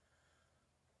custody.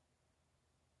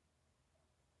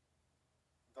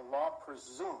 The law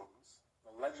presumes,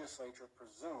 the legislature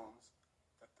presumes,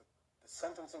 that the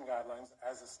sentencing guidelines,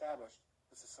 as established,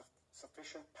 is a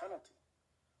sufficient penalty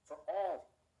for all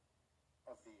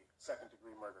of the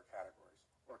second-degree murder categories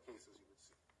or cases you would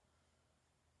see.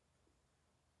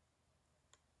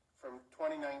 From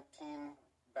 2019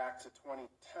 back to 2010,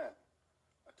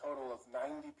 a total of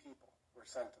 90 people were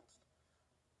sentenced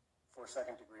for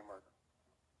second-degree murder.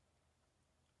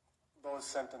 Those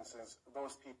sentences,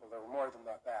 those people, there were more than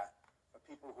that, but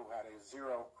people who had a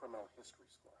 0 criminal history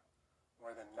score,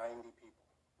 more than 90 people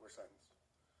were sentenced.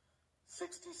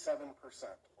 67%,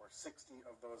 or 60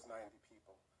 of those 90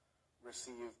 people,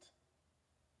 received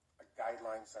a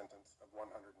guideline sentence of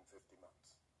 150 months.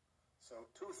 So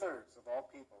 2/3 of all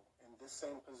people in this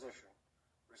same position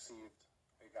received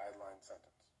a guideline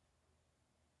sentence.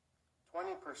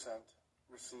 20%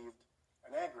 received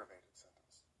an aggravated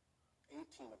sentence,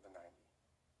 18 of the 90.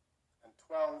 And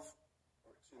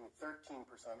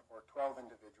 13% or 12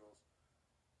 individuals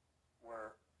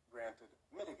were granted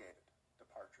mitigated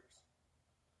departures.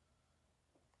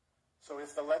 So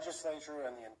if the legislature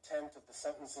and the intent of the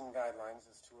sentencing guidelines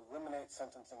is to eliminate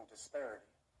sentencing disparity,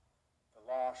 the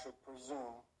law should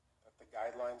presume that the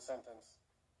guideline sentence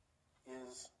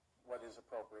is what is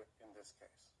appropriate in this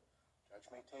case. The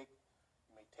judge may take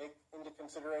into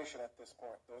consideration at this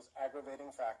point those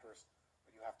aggravating factors,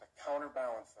 but you have to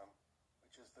counterbalance them,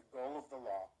 which is the goal of the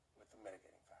law, with the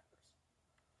mitigating factors.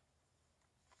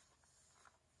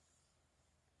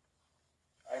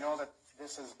 I know that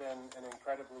This has been an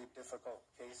incredibly difficult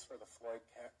case for the Floyd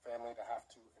family to have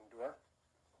to endure.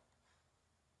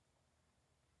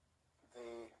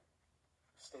 The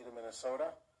state of Minnesota,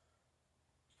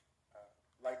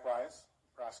 likewise,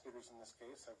 prosecutors in this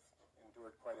case have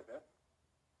endured quite a bit,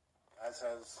 as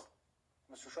has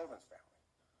Mr. Chauvin's family.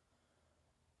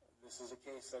 This is a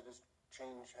case that has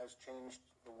changed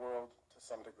the world to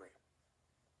some degree.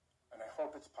 And I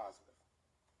hope it's positive.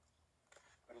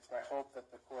 But it's my hope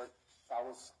that the court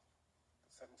follows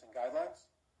the sentencing guidelines,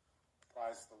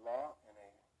 applies the law in a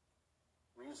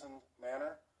reasoned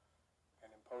manner,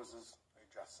 and imposes a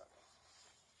just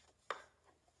sentence.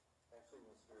 Actually,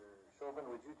 Mr. Chauvin,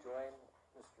 would you join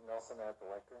Mr. Nelson at the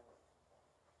lectern?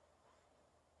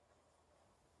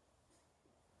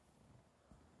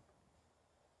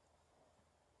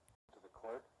 To the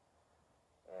court.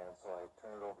 And so I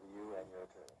turn it over to you and your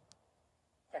attorney.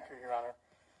 Thank you, Your Honor.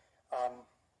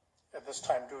 At this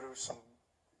time, due to some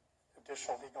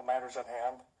additional legal matters at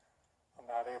hand, I'm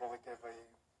not able to give a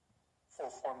full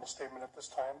formal statement at this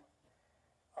time.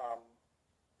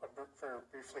 But very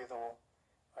briefly, though,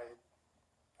 I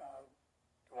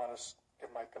do want to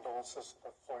give my condolences to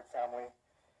the Floyd family.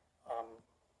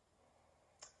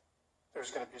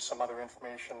 There's going to be some other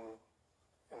information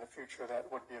in the future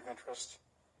that would be of interest,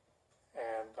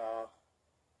 and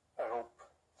I hope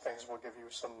things will give you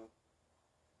some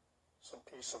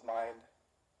peace of mind.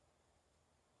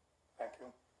 Thank you.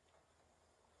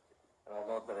 And I'll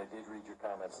note that I did read your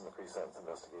comments in the pre-sentence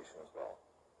investigation as well.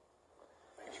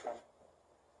 Thanks, Ron.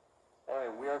 All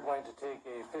right, we are going to take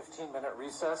a 15-minute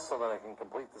recess so that I can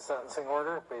complete the sentencing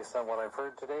order based on what I've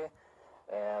heard today.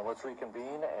 And let's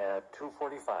reconvene at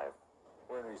 2:45.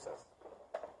 We're in recess.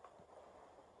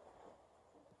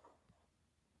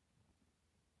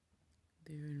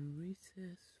 They're in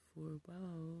recess for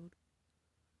about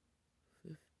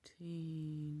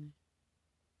 15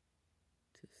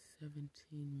 to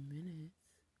 17 minutes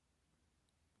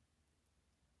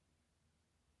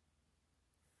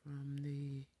from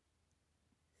the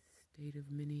state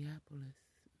of Minneapolis,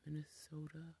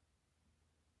 Minnesota,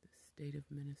 the state of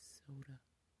Minnesota.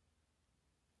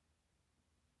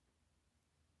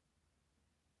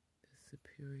 The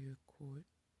Superior Court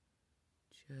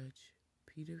Judge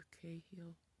Peter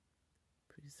Cahill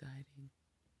presiding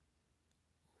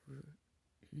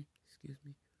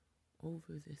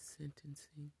over the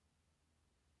sentencing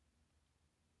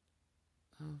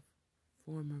of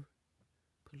former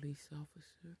police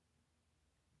officer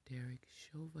Derek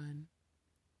Chauvin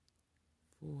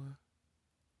for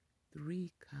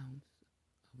 3 counts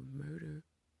of murder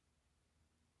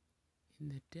in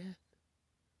the death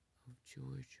of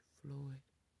George Floyd.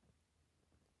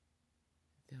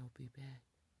 They'll be back.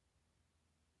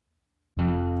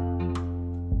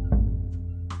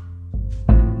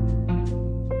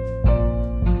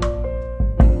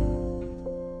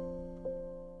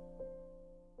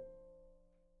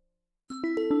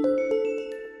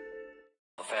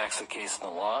 The facts of the case and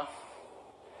the law,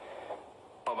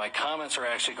 but my comments are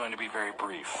actually going to be very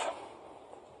brief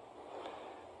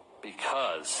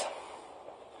because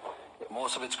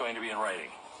most of it's going to be in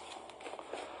writing.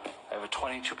 I have a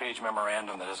 22-page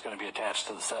memorandum that is going to be attached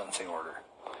to the sentencing order.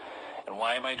 And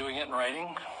why am I doing it in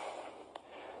writing?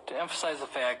 To emphasize the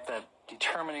fact that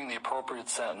determining the appropriate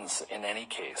sentence in any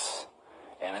case,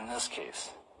 and in this case,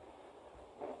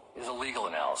 is a legal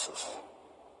analysis.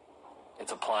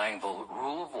 It's applying the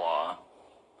rule of law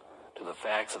to the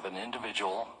facts of an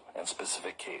individual and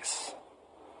specific case.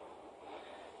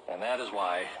 And that is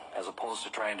why, as opposed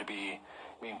to trying to being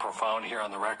profound here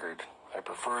on the record, I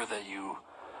prefer that you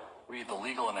read the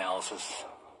legal analysis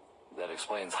that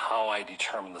explains how I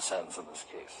determine the sentence in this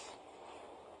case.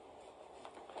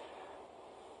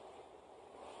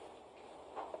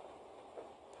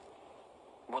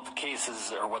 What the case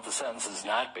is, or what the sentence is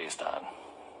not based on,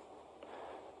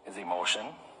 is emotion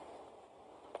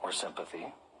or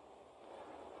sympathy.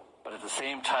 But at the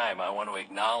same time, I want to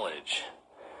acknowledge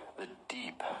the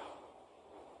deep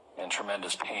and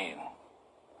tremendous pain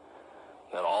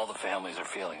that all the families are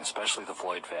feeling, especially the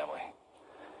Floyd family.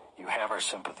 You have our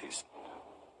sympathies.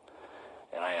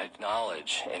 And I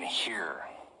acknowledge and hear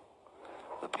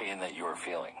the pain that you are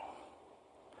feeling.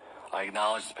 I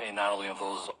acknowledge the pain not only of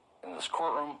those in this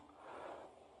courtroom,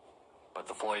 but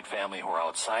the Floyd family who are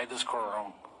outside this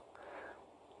courtroom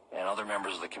and other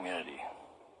members of the community.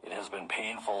 It has been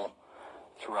painful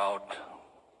throughout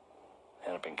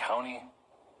Hennepin County,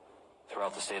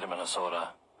 throughout the state of Minnesota,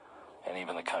 and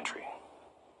even the country.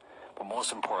 But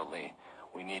most importantly,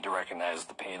 we need to recognize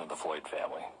the pain of the Floyd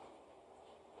family.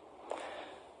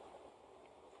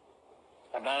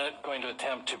 I'm not going to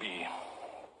attempt to be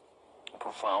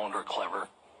profound or clever,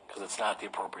 because it's not the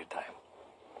appropriate time.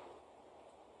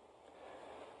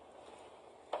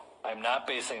 I'm not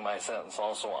basing my sentence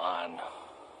also on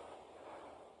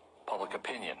public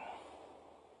opinion.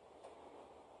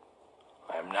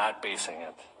 I'm not basing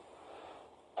it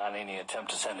on any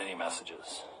attempt to send any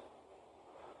messages.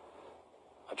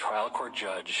 A trial court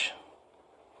judge,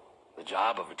 the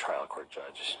job of a trial court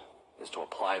judge is to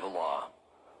apply the law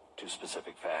to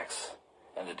specific facts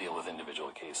and to deal with individual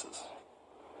cases.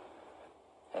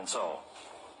 And so,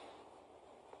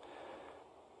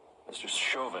 Mr.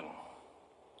 Chauvin,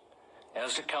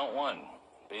 as to count one,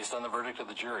 based on the verdict of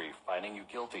the jury finding you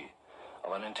guilty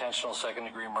of unintentional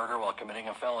second-degree murder while committing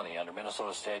a felony under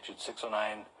Minnesota Statute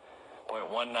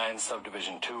 609.19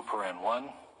 subdivision 2 paren 1,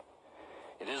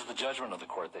 it is the judgment of the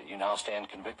court that you now stand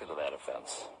convicted of that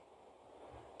offense.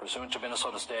 Pursuant to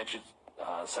Minnesota Statute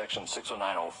section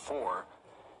 609.04,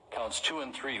 counts 2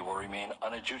 and 3 will remain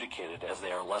unadjudicated as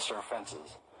they are lesser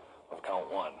offenses of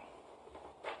count 1.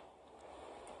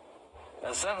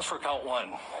 As sentence for count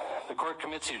 1, the court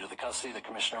commits you to the custody of the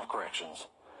Commissioner of Corrections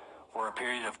for a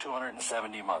period of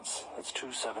 270 months. That's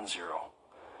 270.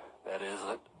 That is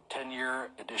a 10-year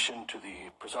addition to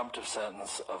the presumptive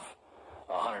sentence of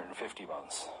 150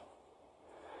 months.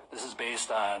 This is based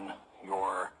on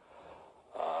your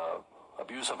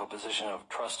abuse of a position of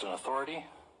trust and authority,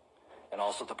 and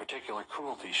also the particular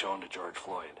cruelty shown to George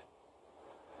Floyd.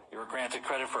 You were granted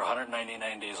credit for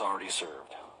 199 days already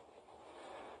served.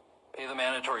 Pay the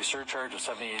mandatory surcharge of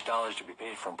 $78 to be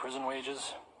paid from prison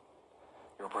wages.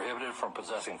 You're prohibited from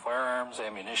possessing firearms,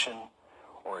 ammunition,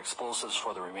 or explosives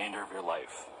for the remainder of your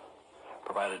life.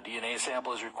 Provide a DNA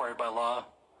sample as required by law.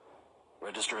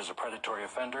 Register as a predatory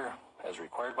offender as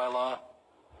required by law.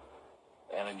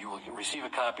 And then you will receive a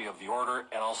copy of the order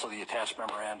and also the attached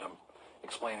memorandum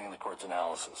explaining the court's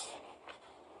analysis.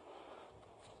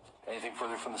 Anything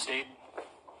further from the state?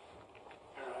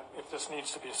 If this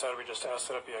needs to be said, we just ask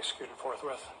that it be executed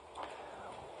forthwith.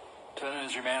 Defendant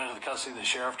is remanded to the custody of the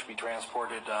sheriff to be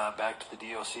transported back to the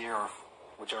DOC or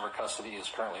whichever custody is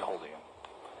currently holding him.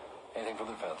 Anything from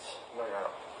the defense? No, Your Honor.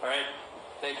 All right.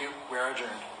 Thank you. We are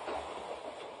adjourned.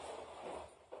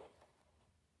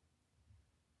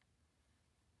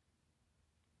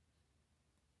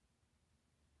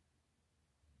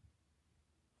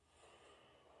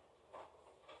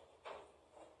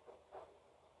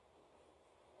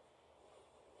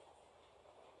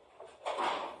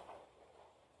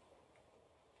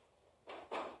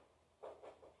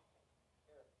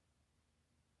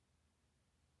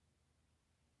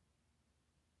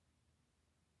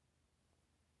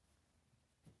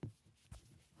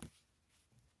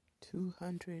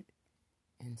 $270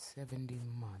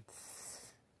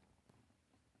 months.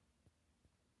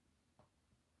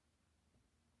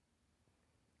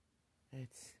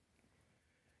 That's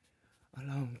a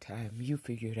long time. You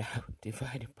figure it out.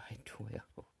 Divided by 12.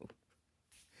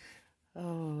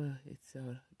 Oh, it's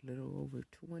a little over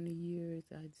 20 years,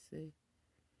 I'd say.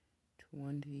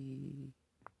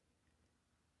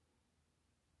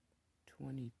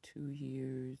 22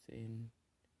 years, and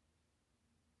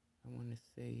I want to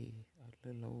say a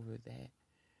little over that.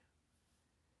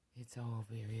 It's all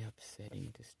very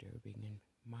upsetting, disturbing, and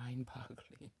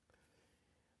mind-boggling.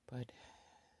 But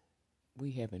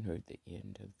we haven't heard the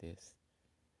end of this.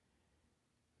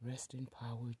 Rest in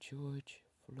power, George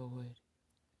Floyd.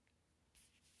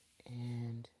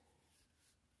 And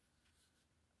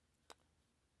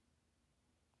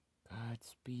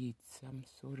Godspeed, some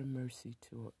sort of mercy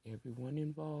to everyone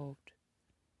involved.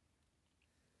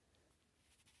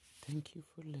 Thank you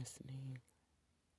for listening.